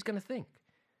that's what she's going to think.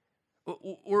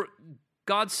 Or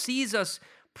God sees us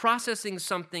processing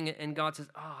something and God says,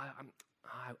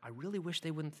 I really wish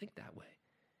they wouldn't think that way.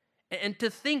 And to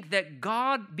think that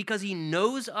God, because he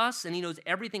knows us and he knows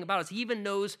everything about us, he even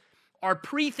knows our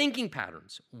pre-thinking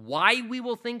patterns, why we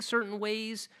will think certain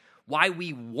ways, why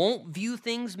we won't view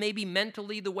things maybe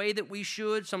mentally the way that we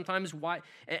should, sometimes why,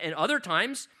 and other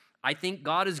times, I think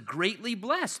God is greatly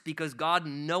blessed because God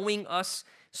knowing us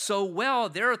so well,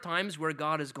 there are times where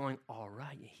God is going, all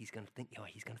right, he's going to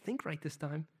think right this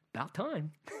time, about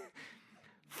time.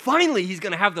 Finally, he's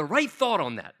going to have the right thought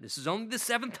on that. This is only the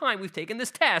 7th time we've taken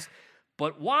this test,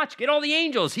 but watch, get all the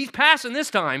angels. He's passing this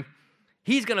time.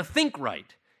 He's going to think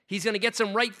right. He's going to get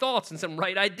some right thoughts and some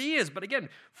right ideas. But again,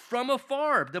 from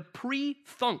afar, the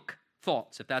pre-thunk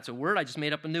thoughts, if that's a word, I just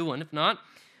made up a new one. If not,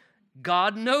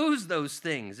 God knows those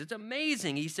things. It's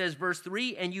amazing. He says, verse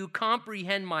 3, and you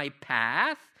comprehend my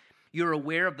path. You're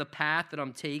aware of the path that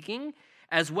I'm taking,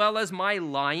 as well as my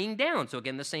lying down. So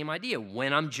again, the same idea.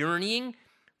 When I'm journeying,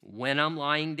 when I'm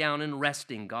lying down and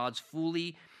resting, God's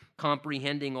fully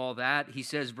comprehending all that. He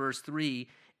says, verse 3,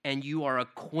 and you are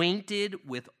acquainted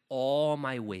with all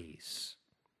my ways.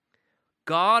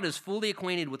 God is fully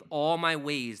acquainted with all my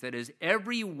ways. That is,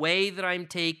 every way that I'm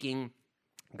taking,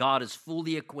 God is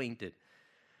fully acquainted.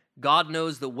 God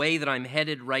knows the way that I'm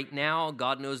headed right now.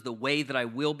 God knows the way that I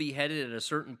will be headed at a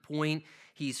certain point.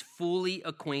 He's fully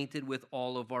acquainted with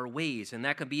all of our ways. And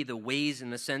that can be the ways in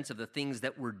the sense of the things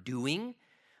that we're doing.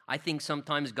 I think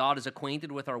sometimes God is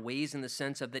acquainted with our ways in the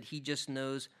sense of that he just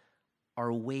knows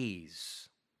our ways.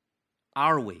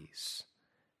 Our ways,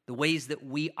 the ways that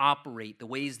we operate, the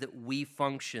ways that we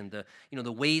function,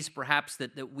 the ways perhaps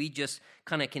that we just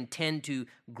kind of can tend to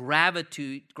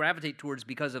gravitate towards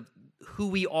because of who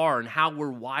we are and how we're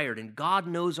wired. And God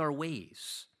knows our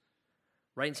ways,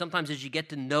 right? And sometimes as you get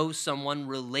to know someone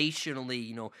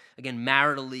relationally, again,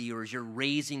 maritally, or as you're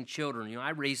raising children, I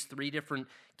raised 3 different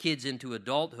kids into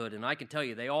adulthood, and I can tell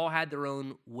you they all had their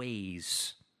own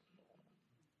ways.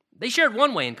 They shared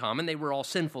one way in common. They were all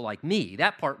sinful like me.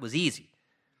 That part was easy.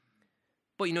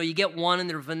 But, you get one and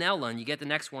they're vanilla, and you get the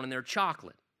next one and they're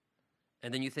chocolate.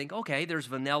 And then you think, okay, there's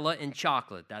vanilla and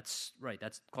chocolate. That's right.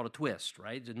 That's called a twist,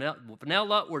 right?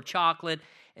 Vanilla or chocolate.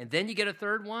 And then you get a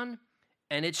third one,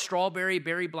 and it's strawberry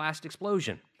berry blast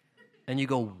explosion. And you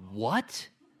go, what?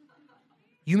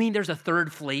 You mean there's a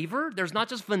third flavor? There's not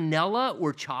just vanilla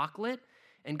or chocolate?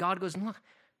 And God goes, look,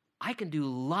 I can do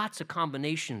lots of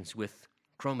combinations with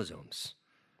chromosomes.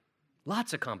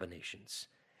 Lots of combinations.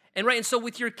 And so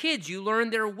with your kids, you learn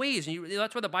their ways. And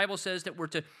that's why the Bible says that we're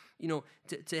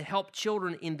to help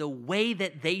children in the way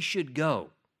that they should go.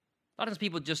 A lot of times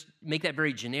people just make that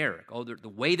very generic. Oh, the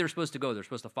way they're supposed to go, they're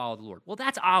supposed to follow the Lord. Well,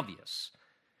 that's obvious.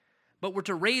 But we're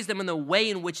to raise them in the way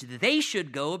in which they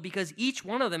should go because each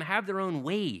one of them have their own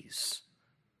ways.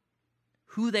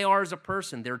 Who they are as a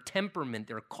person, their temperament,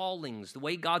 their callings, the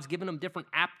way God's given them different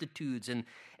aptitudes. And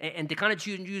to kind of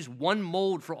use one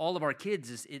mold for all of our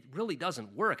kids, it really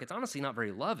doesn't work. It's honestly not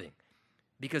very loving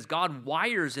because God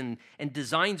wires and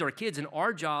designs our kids, and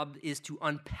our job is to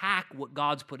unpack what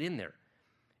God's put in there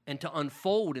and to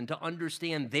unfold and to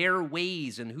understand their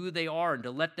ways and who they are and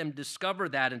to let them discover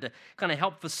that and to kind of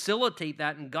help facilitate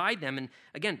that and guide them. And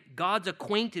again, God's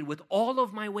acquainted with all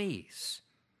of my ways.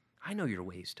 I know your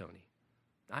ways, Tony.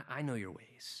 I know your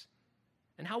ways.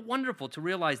 And how wonderful to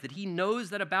realize that he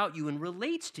knows that about you and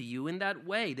relates to you in that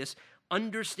way, this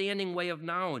understanding way of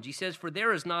knowledge. He says, for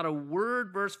there is not a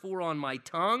word, verse 4, on my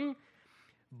tongue,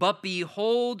 but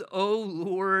behold, O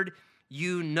Lord,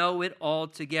 you know it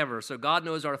altogether. So God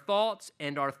knows our thoughts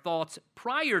and our thoughts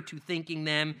prior to thinking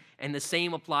them, and the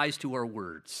same applies to our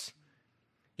words.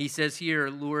 He says here,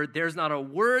 Lord, there's not a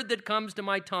word that comes to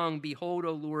my tongue. Behold,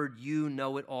 O Lord, you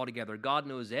know it altogether. God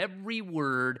knows every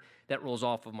word that rolls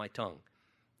off of my tongue.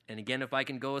 And again, if I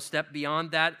can go a step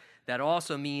beyond that, that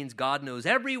also means God knows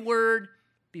every word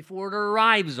before it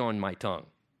arrives on my tongue.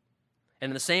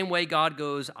 And in the same way, God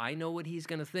goes, I know what he's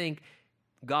going to think.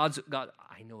 God,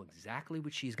 I know exactly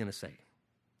what she's going to say.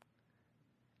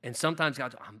 And sometimes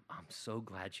God's, I'm so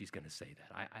glad she's going to say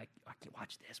that. I can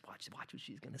watch this, watch what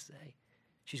she's going to say.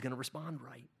 She's going to respond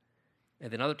right.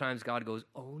 And then other times God goes,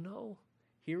 oh no,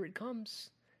 here it comes.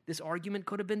 This argument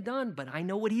could have been done, but I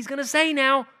know what he's going to say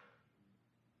now.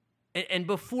 And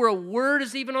before a word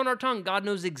is even on our tongue, God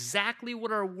knows exactly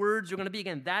what our words are going to be.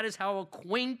 Again, that is how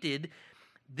acquainted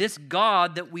this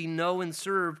God that we know and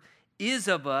serve is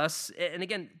of us. And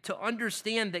again, to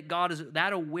understand that God is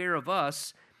that aware of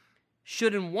us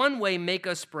should in one way make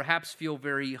us perhaps feel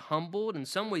very humbled. In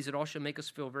some ways, it also should make us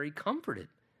feel very comforted.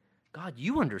 God,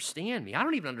 you understand me. I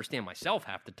don't even understand myself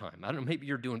half the time. I don't know, maybe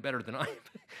you're doing better than I am.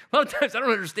 A lot of times I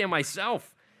don't understand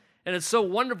myself. And it's so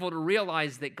wonderful to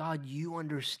realize that, God, you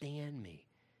understand me.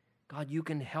 God, you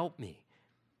can help me.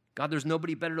 God, there's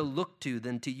nobody better to look to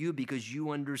than to you because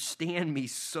you understand me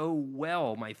so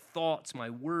well, my thoughts, my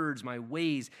words, my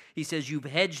ways. He says, you've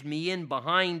hedged me in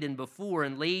behind and before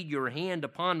and laid your hand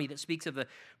upon me. That speaks of the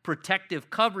protective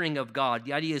covering of God.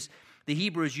 The idea is, the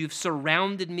Hebrew is, you've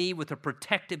surrounded me with a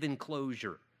protective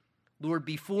enclosure. Lord,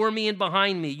 before me and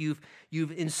behind me,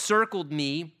 you've encircled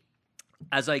me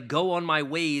as I go on my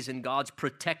ways in God's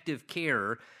protective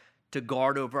care to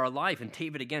guard over our life. And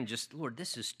David, again, just, Lord,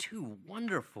 this is too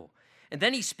wonderful. And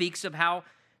then he speaks of how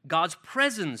God's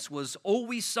presence was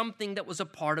always something that was a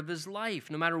part of his life,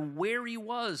 no matter where he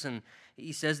was. And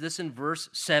he says this in verse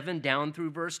 7 down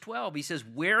through verse 12. He says,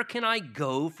 where can I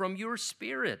go from your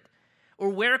spirit? Or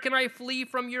where can I flee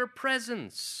from your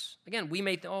presence? Again, we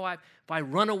may think, if I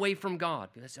run away from God,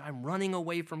 because I'm running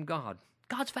away from God.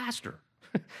 God's faster.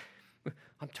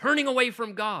 I'm turning away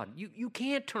from God. You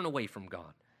can't turn away from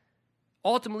God.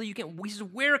 Ultimately, you can't. He says,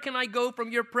 where can I go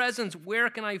from your presence? Where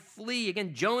can I flee?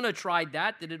 Again, Jonah tried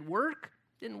that. Did it work?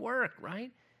 Didn't work,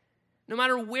 right? No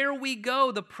matter where we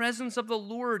go, the presence of the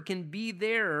Lord can be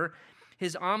there.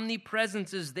 His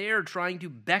omnipresence is there trying to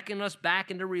beckon us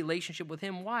back into relationship with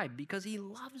him. Why? Because he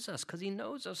loves us, because he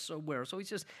knows us so well. So he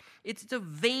says, it's a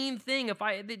vain thing.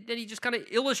 Then he just kind of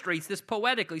illustrates this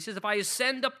poetically. He says, if I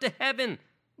ascend up to heaven,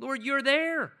 Lord, you're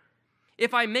there.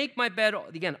 If I make my bed,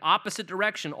 again, opposite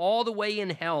direction, all the way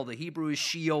in hell, the Hebrew is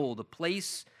Sheol, the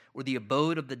place or the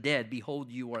abode of the dead,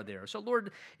 behold, you are there. So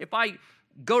Lord, if I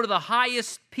go to the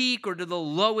highest peak or to the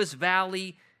lowest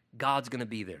valley, God's going to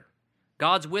be there.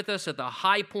 God's with us at the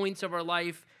high points of our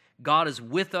life. God is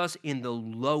with us in the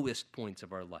lowest points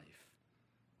of our life.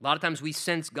 A lot of times we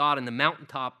sense God in the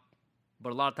mountaintop,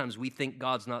 but a lot of times we think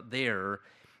God's not there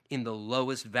in the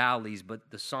lowest valleys.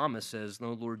 But the psalmist says,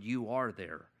 no, Lord, you are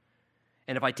there.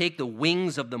 And if I take the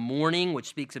wings of the morning, which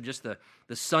speaks of just the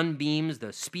sunbeams,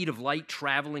 the speed of light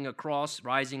traveling across,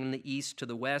 rising in the east to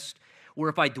the west, or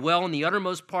if I dwell in the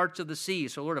uttermost parts of the sea.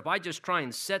 So, Lord, if I just try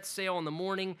and set sail in the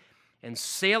morning and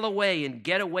sail away and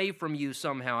get away from you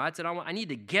somehow, that's it. I need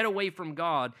to get away from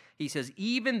God. He says,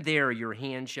 even there your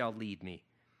hand shall lead me,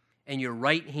 and your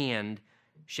right hand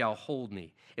shall hold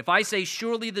me. If I say,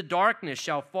 surely the darkness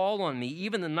shall fall on me,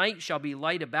 even the night shall be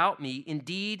light about me.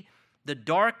 Indeed, the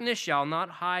darkness shall not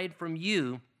hide from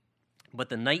you, but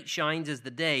the night shines as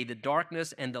the day. The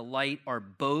darkness and the light are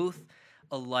both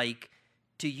alike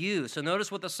to you. So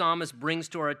notice what the psalmist brings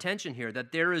to our attention here,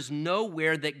 that there is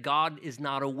nowhere that God is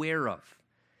not aware of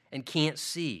and can't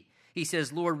see. He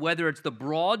says, Lord, whether it's the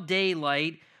broad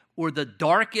daylight or the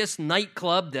darkest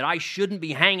nightclub that I shouldn't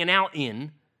be hanging out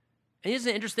in. And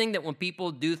isn't it interesting that when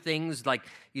people do things like,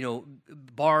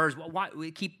 bars, why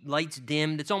we keep lights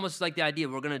dimmed? It's almost like the idea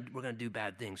we're gonna do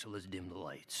bad things, so let's dim the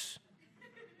lights,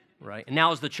 right? And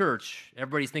now as the church,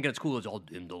 everybody's thinking it's cool. Let's all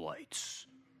dim the lights.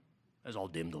 Let's all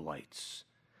dim the lights.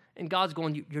 And God's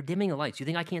going, you're dimming the lights. You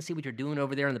think I can't see what you're doing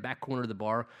over there in the back corner of the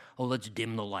bar? Oh, let's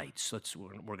dim the lights.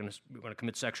 We're gonna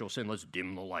commit sexual sin. Let's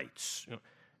dim the lights.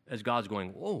 As God's going,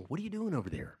 whoa, what are you doing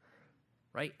over there?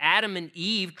 Right? Adam and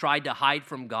Eve tried to hide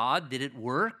from God. Did it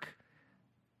work?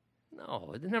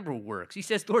 No, it never works. He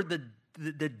says, Lord,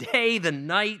 the day, the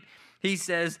night, he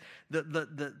says,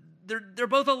 they're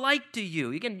both alike to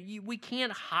you. Again, we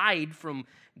can't hide from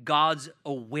God's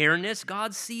awareness.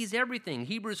 God sees everything.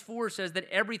 Hebrews 4 says that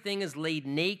everything is laid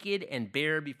naked and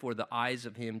bare before the eyes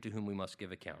of him to whom we must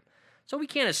give account. So we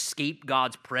can't escape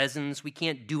God's presence. We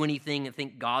can't do anything and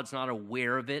think God's not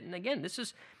aware of it. And again, this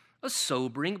is a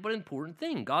sobering but important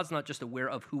thing. God's not just aware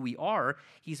of who we are.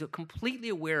 He's completely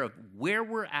aware of where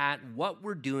we're at, what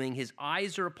we're doing. His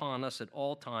eyes are upon us at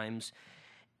all times.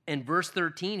 In verse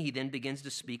 13, he then begins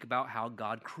to speak about how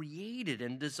God created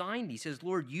and designed. He says,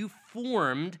 Lord, you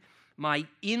formed my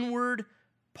inward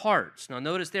parts. Now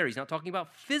notice there, he's not talking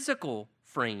about physical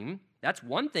frame. That's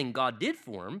one thing God did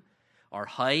form. Our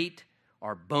height,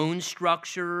 our bone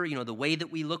structure, the way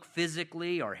that we look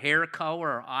physically, our hair color,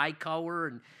 our eye color,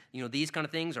 and these kind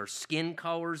of things, our skin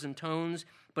colors and tones.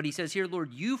 But he says here,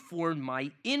 Lord, you formed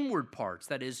my inward parts.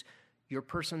 That is your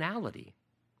personality,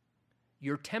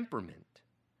 your temperament,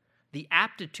 the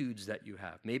aptitudes that you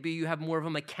have. Maybe you have more of a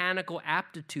mechanical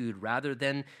aptitude rather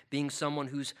than being someone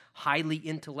who's highly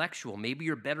intellectual. Maybe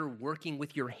you're better working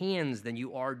with your hands than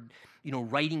you are,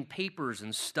 writing papers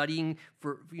and studying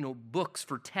for, books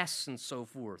for tests and so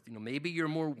forth. Maybe you're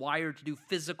more wired to do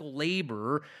physical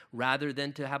labor rather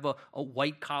than to have a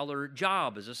white-collar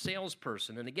job as a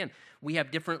salesperson. And again, we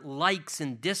have different likes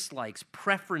and dislikes,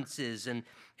 preferences, and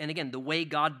again, the way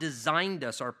God designed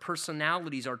us, our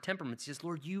personalities, our temperaments. He says,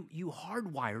 Lord, you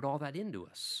hardwired all that into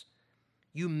us.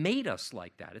 You made us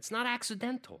like that. It's not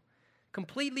accidental.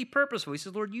 Completely purposeful. He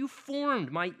says, Lord, you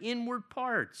formed my inward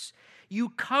parts. You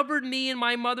covered me in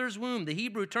my mother's womb. The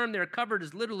Hebrew term there, covered,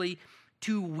 is literally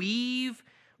to weave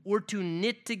or to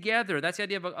knit together. That's the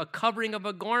idea of a covering of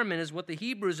a garment, is what the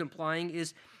Hebrew is implying,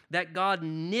 is that God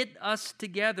knit us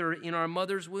together in our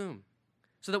mother's womb.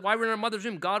 So that while we're in our mother's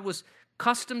womb, God was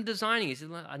custom designing. He said,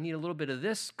 I need a little bit of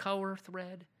this color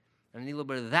thread, and I need a little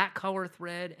bit of that color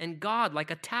thread. And God,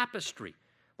 like a tapestry,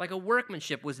 like a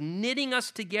workmanship, was knitting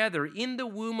us together in the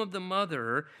womb of the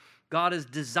mother. God is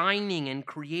designing and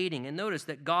creating. And notice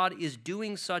that God is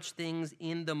doing such things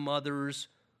in the mother's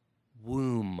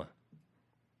womb,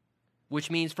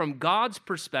 which means from God's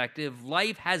perspective,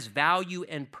 life has value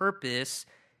and purpose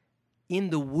in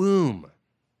the womb,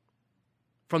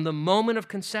 from the moment of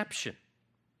conception.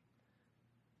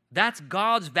 That's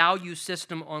God's value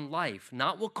system on life,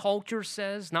 not what culture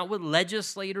says, not what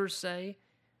legislators say.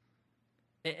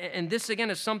 And this, again,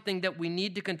 is something that we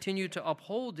need to continue to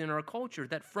uphold in our culture,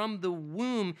 that from the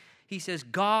womb, he says,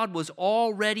 God was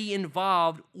already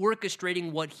involved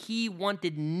orchestrating what he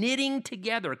wanted, knitting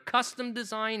together, custom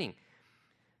designing.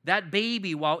 That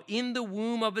baby, while in the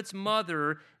womb of its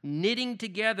mother, knitting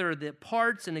together the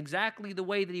parts in exactly the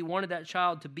way that he wanted that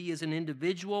child to be as an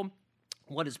individual,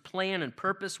 what his plan and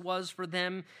purpose was for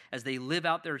them as they live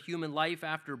out their human life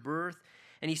after birth.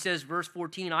 And he says, verse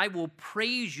 14, I will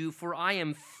praise you, for I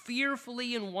am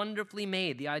fearfully and wonderfully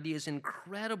made. The idea is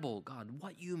incredible, God,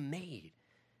 what you made.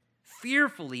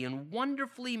 Fearfully and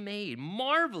wonderfully made.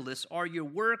 Marvelous are your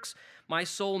works. My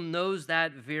soul knows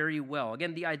that very well.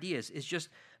 Again, the idea is just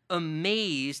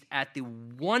amazed at the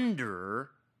wonder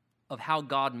of how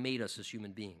God made us as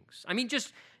human beings. I mean,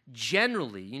 just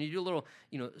generally, you do a little,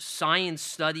 science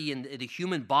study in the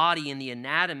human body and the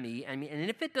anatomy. I mean, and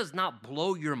if it does not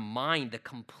blow your mind, the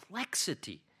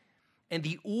complexity and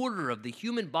the order of the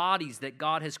human bodies that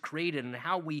God has created and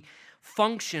how we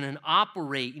function and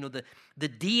operate, the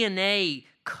DNA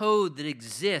code that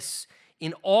exists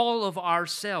in all of our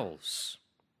cells,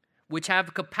 which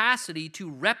have capacity to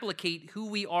replicate who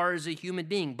we are as a human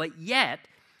being. But yet,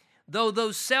 though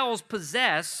those cells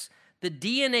possess the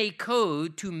DNA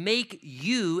code to make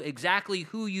you exactly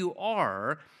who you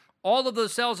are, all of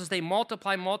those cells, as they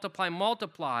multiply,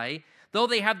 though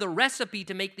they have the recipe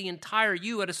to make the entire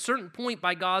you, at a certain point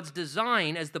by God's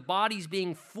design, as the body's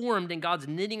being formed and God's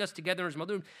knitting us together in His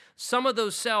mother, some of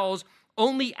those cells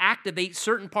only activate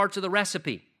certain parts of the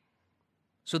recipe.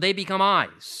 So they become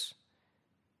eyes,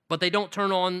 but they don't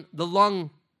turn on the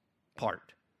lung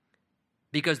part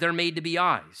because they're made to be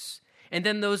eyes. And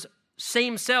then those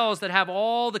same cells that have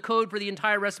all the code for the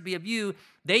entire recipe of you,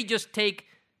 they just take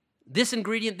this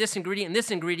ingredient, and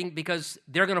this ingredient because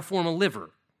they're going to form a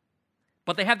liver.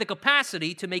 But they have the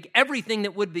capacity to make everything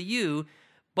that would be you,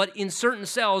 but in certain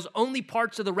cells, only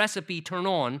parts of the recipe turn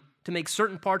on to make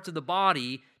certain parts of the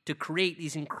body to create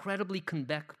these incredibly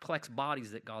complex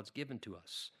bodies that God's given to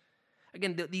us.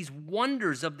 Again, these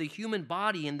wonders of the human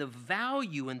body and the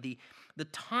value and the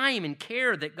time and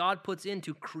care that God puts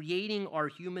into creating our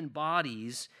human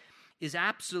bodies is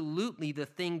absolutely the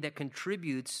thing that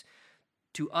contributes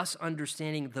to us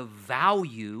understanding the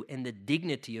value and the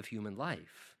dignity of human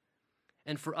life.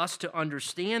 And for us to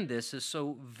understand this is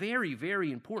so very,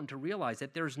 very important to realize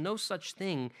that there's no such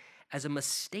thing as a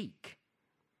mistake.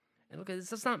 And look, it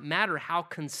does not matter how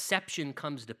conception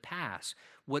comes to pass.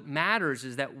 What matters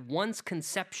is that once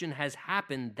conception has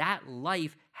happened, that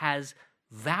life has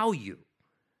value.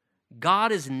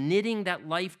 God is knitting that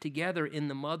life together in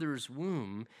the mother's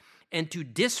womb, and to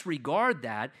disregard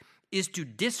that is to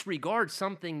disregard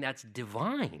something that's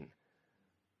divine,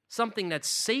 something that's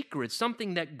sacred,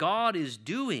 something that God is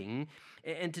doing,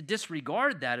 and to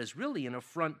disregard that is really an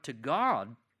affront to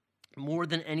God more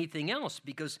than anything else,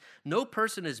 because no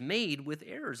person is made with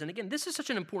errors. And again, this is such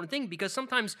an important thing, because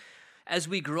sometimes as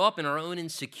we grow up in our own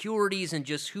insecurities and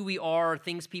just who we are,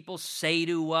 things people say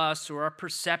to us, or our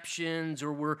perceptions,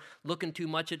 or we're looking too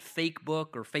much at Facebook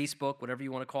or Facebook, whatever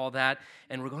you want to call that,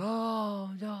 and we're going,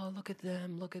 oh, no, look at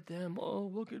them,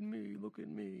 oh, look at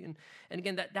me. And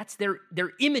again, that's their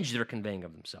image they're conveying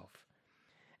of themselves.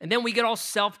 And then we get all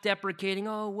self-deprecating,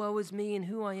 oh, woe is me and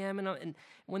who I am. And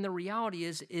when the reality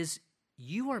is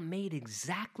you are made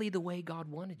exactly the way God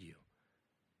wanted you.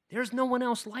 There's no one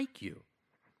else like you.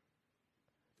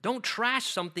 Don't trash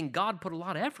something God put a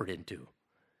lot of effort into.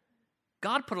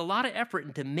 God put a lot of effort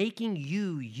into making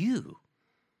you you.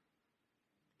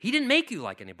 He didn't make you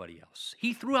like anybody else.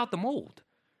 He threw out the mold.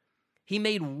 He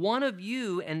made one of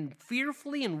you, and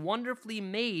fearfully and wonderfully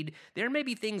made. There may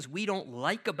be things we don't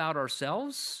like about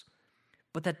ourselves,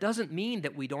 but that doesn't mean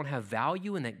that we don't have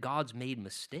value and that God's made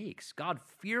mistakes. God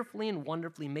fearfully and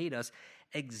wonderfully made us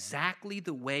exactly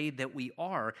the way that we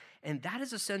are, and that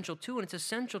is essential too, and it's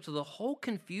essential to the whole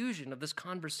confusion of this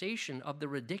conversation of the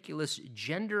ridiculous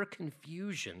gender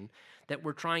confusion that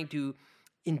we're trying to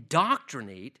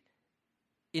indoctrinate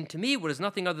into me what is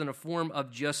nothing other than a form of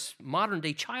just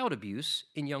modern-day child abuse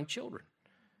in young children.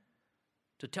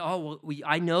 To tell, oh, well,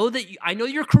 I know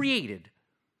you're created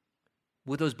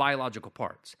with those biological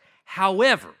parts.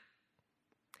 However,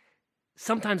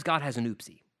 sometimes God has an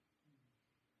oopsie.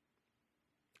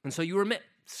 And so you admit,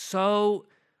 so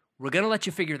we're going to let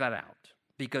you figure that out,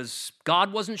 because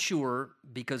God wasn't sure,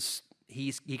 because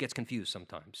he gets confused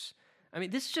sometimes. I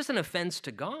mean, this is just an offense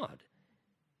to God.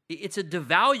 It's a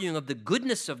devaluing of the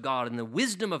goodness of God and the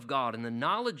wisdom of God and the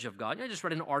knowledge of God. I just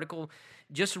read an article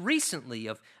just recently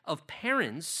of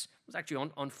parents. It was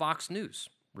actually on Fox News,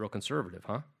 real conservative,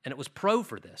 huh? And it was pro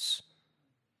for this.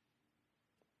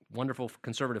 Wonderful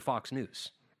conservative Fox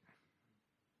News.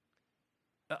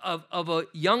 Of a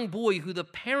young boy who the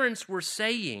parents were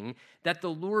saying that the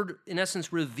Lord, in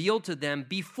essence, revealed to them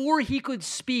before he could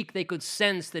speak. They could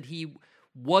sense that he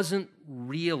wasn't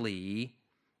really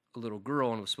a little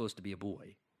girl and was supposed to be a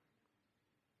boy.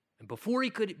 And before he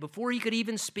could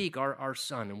even speak, our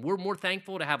son, and we're more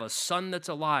thankful to have a son that's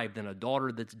alive than a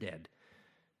daughter that's dead,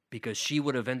 because she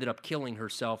would have ended up killing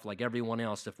herself like everyone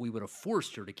else if we would have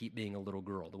forced her to keep being a little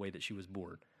girl the way that she was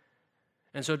born.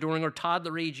 And so during her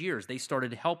toddler age years, they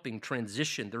started helping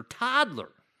transition their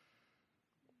toddler,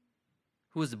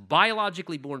 who was a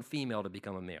biologically born female, to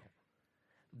become a male.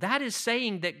 That is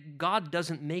saying that God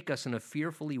doesn't make us in a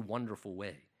fearfully wonderful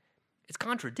way. It's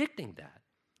contradicting that.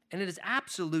 And it is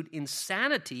absolute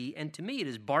insanity, and to me it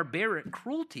is barbaric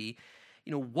cruelty,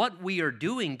 what we are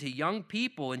doing to young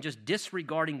people and just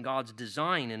disregarding God's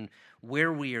design and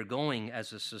where we are going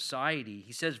as a society.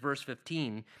 He says, verse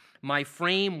 15, My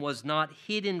frame was not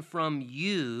hidden from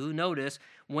you, notice,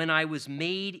 when I was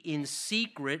made in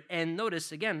secret. And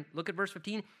notice, again, look at verse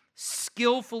 15,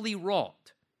 skillfully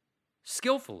wrought.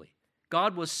 Skillfully.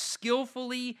 God was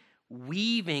skillfully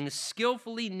weaving,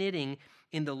 skillfully knitting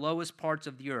in the lowest parts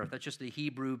of the earth. That's just a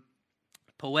Hebrew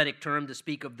poetic term to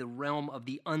speak of the realm of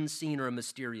the unseen or a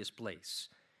mysterious place.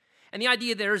 And the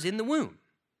idea there is in the womb.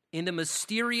 In the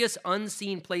mysterious,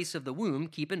 unseen place of the womb,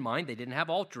 keep in mind, they didn't have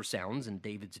ultrasounds in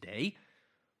David's day.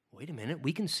 Wait a minute,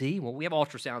 we can see. Well, we have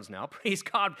ultrasounds now. Praise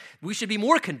God. We should be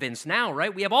more convinced now,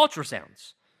 right? We have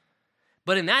ultrasounds.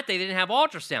 But in that day, they didn't have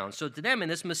ultrasounds. So to them, in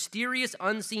this mysterious,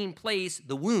 unseen place,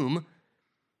 the womb,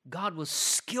 God was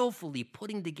skillfully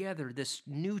putting together this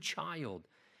new child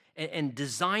and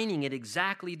designing it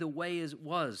exactly the way it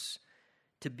was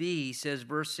to be. Says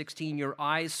verse 16, your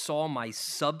eyes saw my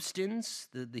substance.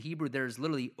 The Hebrew there is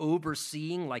literally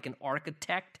overseeing, like an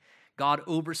architect, God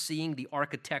overseeing the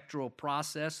architectural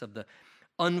process of the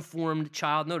unformed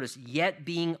child. Notice, yet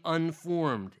being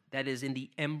unformed, that is in the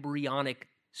embryonic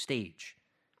stage.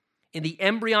 In the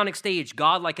embryonic stage,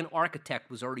 God, like an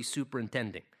architect, was already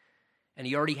superintending. And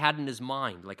he already had in his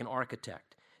mind, like an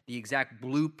architect, the exact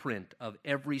blueprint of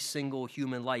every single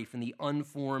human life in the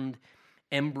unformed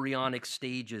embryonic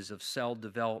stages of cell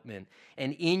development.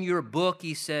 And in your book,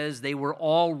 he says, they were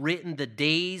all written the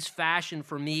days fashioned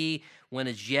for me, when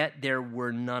as yet there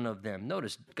were none of them.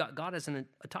 Notice, God has an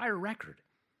entire record.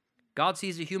 God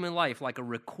sees a human life like a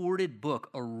recorded book,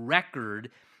 a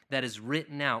record that is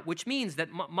written out, which means that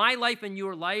my life and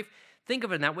your life, think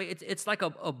of it in that way, it's like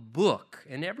a book,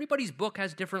 and everybody's book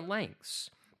has different lengths,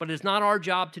 but it's not our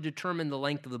job to determine the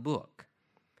length of the book.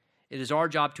 It is our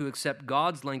job to accept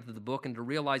God's length of the book and to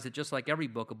realize that just like every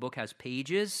book, a book has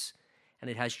pages and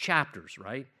it has chapters,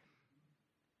 right?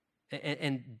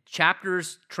 And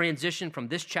chapters transition from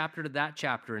this chapter to that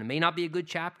chapter, and it may not be a good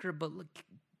chapter, but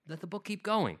let the book keep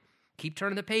going. Keep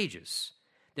turning the pages.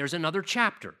 There's another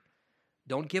chapter.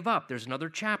 Don't give up. There's another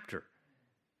chapter.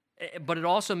 But it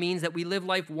also means that we live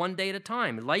life one day at a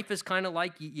time. Life is kind of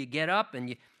like you get up and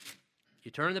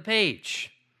you turn the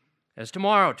page. As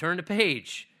tomorrow, turn the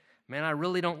page. Man, I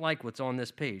really don't like what's on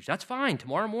this page. That's fine.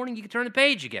 Tomorrow morning, you can turn the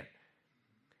page again.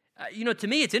 To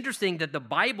me, it's interesting that the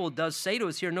Bible does say to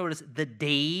us here, notice, the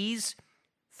days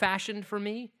fashioned for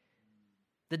me.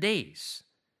 The days.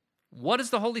 What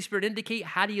does the Holy Spirit indicate?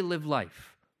 How do you live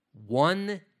life?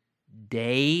 One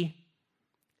day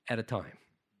at a time.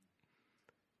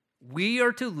 We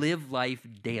are to live life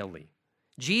daily.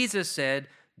 Jesus said,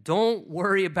 don't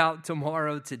worry about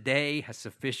tomorrow. Today has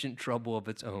sufficient trouble of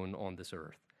its own on this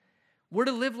earth. We're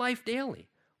to live life daily,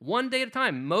 one day at a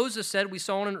time. Moses said, we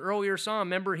saw in an earlier psalm,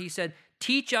 remember, he said,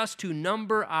 teach us to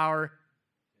number our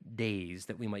days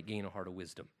that we might gain a heart of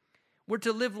wisdom. We're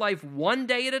to live life one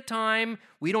day at a time.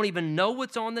 We don't even know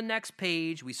what's on the next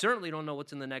page. We certainly don't know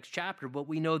what's in the next chapter, but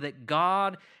we know that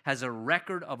God has a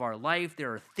record of our life.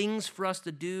 There are things for us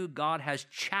to do. God has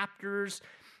chapters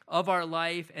of our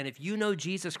life. And if you know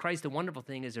Jesus Christ, the wonderful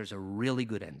thing is there's a really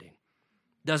good ending.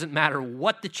 Doesn't matter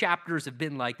what the chapters have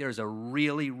been like, there's a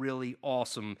really, really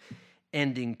awesome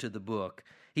ending to the book.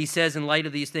 He says, in light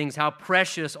of these things, how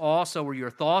precious also are your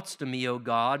thoughts to me, O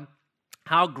God.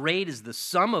 How great is the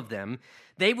sum of them.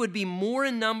 They would be more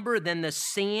in number than the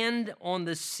sand on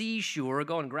the seashore.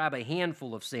 Go and grab a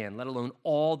handful of sand, let alone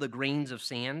all the grains of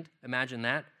sand. Imagine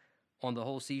that on the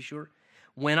whole seashore.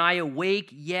 When I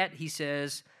awake, yet, he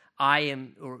says, I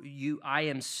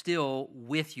am still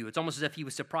with you. It's almost as if he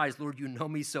was surprised. Lord, you know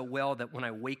me so well that when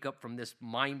I wake up from this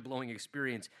mind-blowing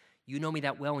experience, you know me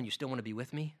that well and you still want to be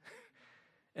with me?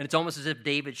 And it's almost as if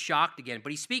David's shocked again.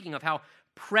 But he's speaking of how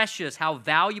precious, how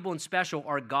valuable and special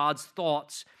are God's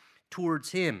thoughts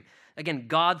towards him. Again,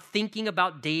 God thinking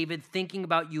about David, thinking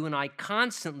about you and I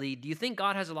constantly. Do you think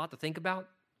God has a lot to think about?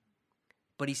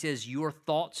 But he says, your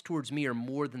thoughts towards me are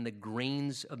more than the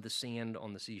grains of the sand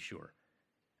on the seashore.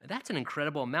 That's an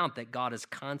incredible amount that God is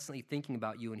constantly thinking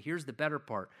about you. And here's the better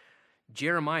part.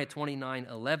 Jeremiah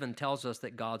 29:11 tells us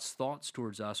that God's thoughts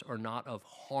towards us are not of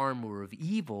harm or of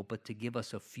evil, but to give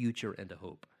us a future and a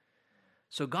hope.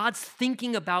 So God's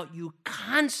thinking about you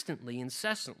constantly,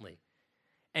 incessantly.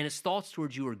 And his thoughts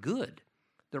towards you are good.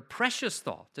 They're precious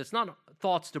thoughts. It's not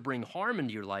thoughts to bring harm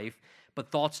into your life,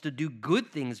 but thoughts to do good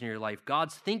things in your life.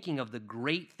 God's thinking of the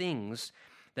great things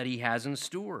that he has in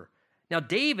store. Now,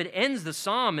 David ends the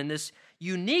psalm in this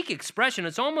unique expression.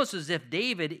 It's almost as if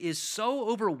David is so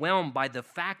overwhelmed by the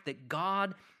fact that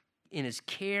God, in his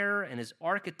care and his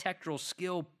architectural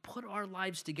skill, put our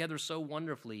lives together so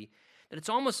wonderfully that it's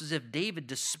almost as if David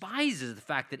despises the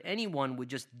fact that anyone would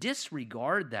just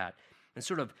disregard that and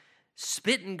sort of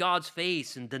spit in God's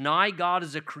face and deny God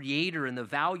as a creator and the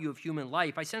value of human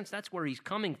life, I sense that's where he's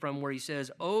coming from, where he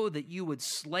says, "Oh, that you would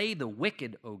slay the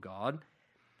wicked, O God.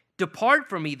 Depart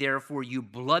from me, therefore, you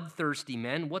bloodthirsty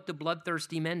men." What do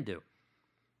bloodthirsty men do?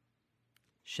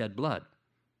 Shed blood.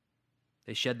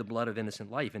 They shed the blood of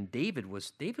innocent life. And David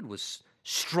was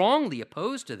strongly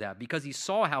opposed to that because he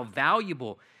saw how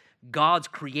valuable God's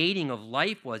creating of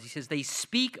life was. He says, "They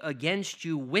speak against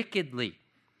you wickedly.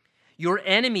 Your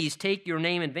enemies take your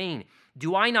name in vain.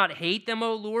 Do I not hate them,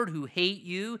 O Lord, who hate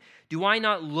you? Do I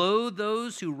not loathe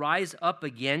those who rise up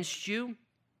against you?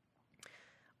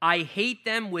 I hate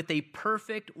them with a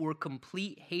perfect or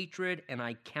complete hatred, and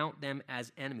I count them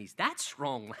as enemies." That's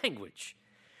strong language.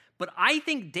 But I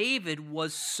think David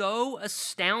was so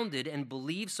astounded and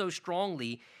believed so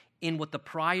strongly in what the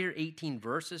prior 18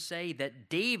 verses say that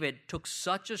David took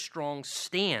such a strong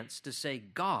stance to say,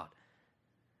 "God,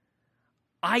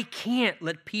 I can't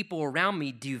let people around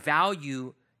me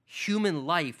devalue human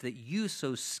life that you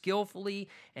so skillfully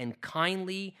and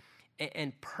kindly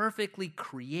and perfectly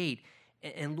create.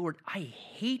 And Lord, I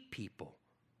hate people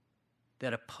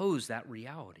that oppose that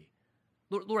reality.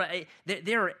 Lord,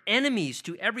 there are enemies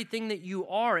to everything that you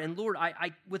are. And Lord,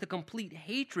 I, with a complete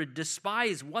hatred,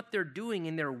 despise what they're doing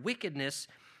in their wickedness,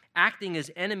 acting as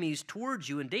enemies towards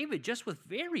you." And David, just with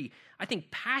very, I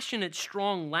think, passionate,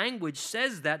 strong language,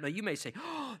 says that. Now, you may say,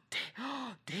 "Oh,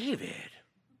 David."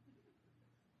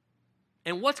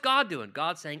 And what's God doing?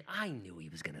 God's saying, "I knew he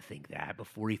was going to think that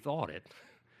before he thought it.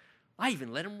 I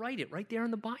even let him write it right there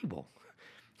in the Bible."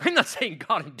 I'm not saying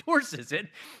God endorses it,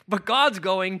 but God's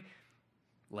going,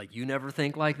 "Like, you never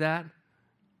think like that?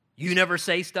 You never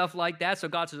say stuff like that?" So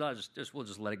God says, we'll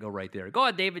just let it go right there. Go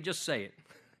ahead, David, just say it.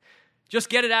 Just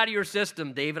get it out of your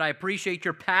system, David. I appreciate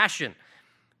your passion,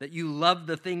 that you love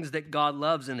the things that God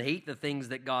loves and hate the things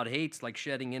that God hates, like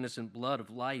shedding innocent blood of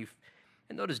life.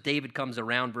 And notice David comes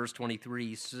around, verse 23.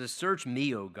 He says, "Search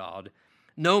me, O God,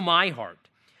 know my heart.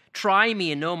 Try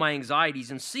me and know my anxieties,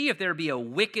 and see if there be a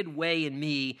wicked way in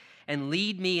me, and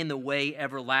lead me in the way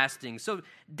everlasting." So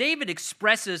David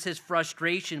expresses his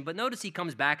frustration, but notice he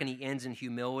comes back and he ends in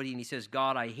humility, and he says,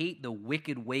 "God, I hate the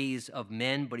wicked ways of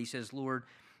men," but he says, "Lord,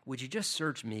 would you just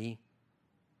search me?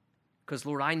 Because,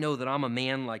 Lord, I know that I'm a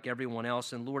man like everyone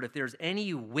else, and Lord, if there's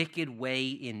any wicked way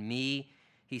in me,"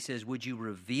 he says, "would you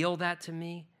reveal that to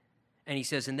me?" And he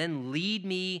says, "And then lead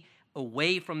me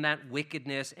away from that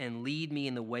wickedness and lead me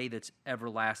in the way that's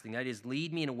everlasting." That is,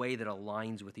 lead me in a way that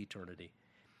aligns with eternity.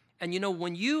 And you know,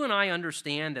 when you and I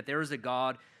understand that there is a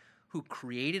God who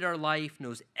created our life,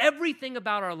 knows everything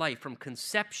about our life from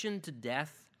conception to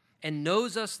death, and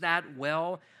knows us that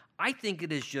well, I think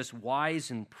it is just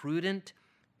wise and prudent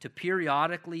to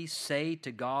periodically say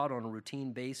to God on a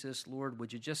routine basis, "Lord,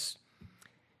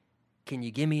 can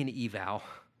you give me an eval?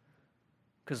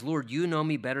 Because, Lord, you know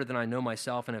me better than I know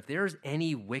myself, and if there's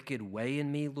any wicked way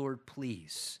in me, Lord,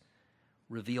 please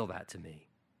reveal that to me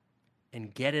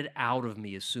and get it out of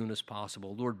me as soon as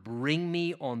possible. Lord, bring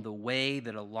me on the way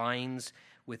that aligns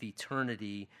with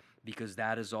eternity, because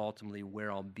that is ultimately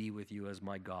where I'll be with you as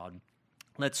my God."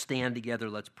 Let's stand together.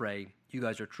 Let's pray. You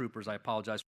guys are troopers. I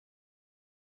apologize.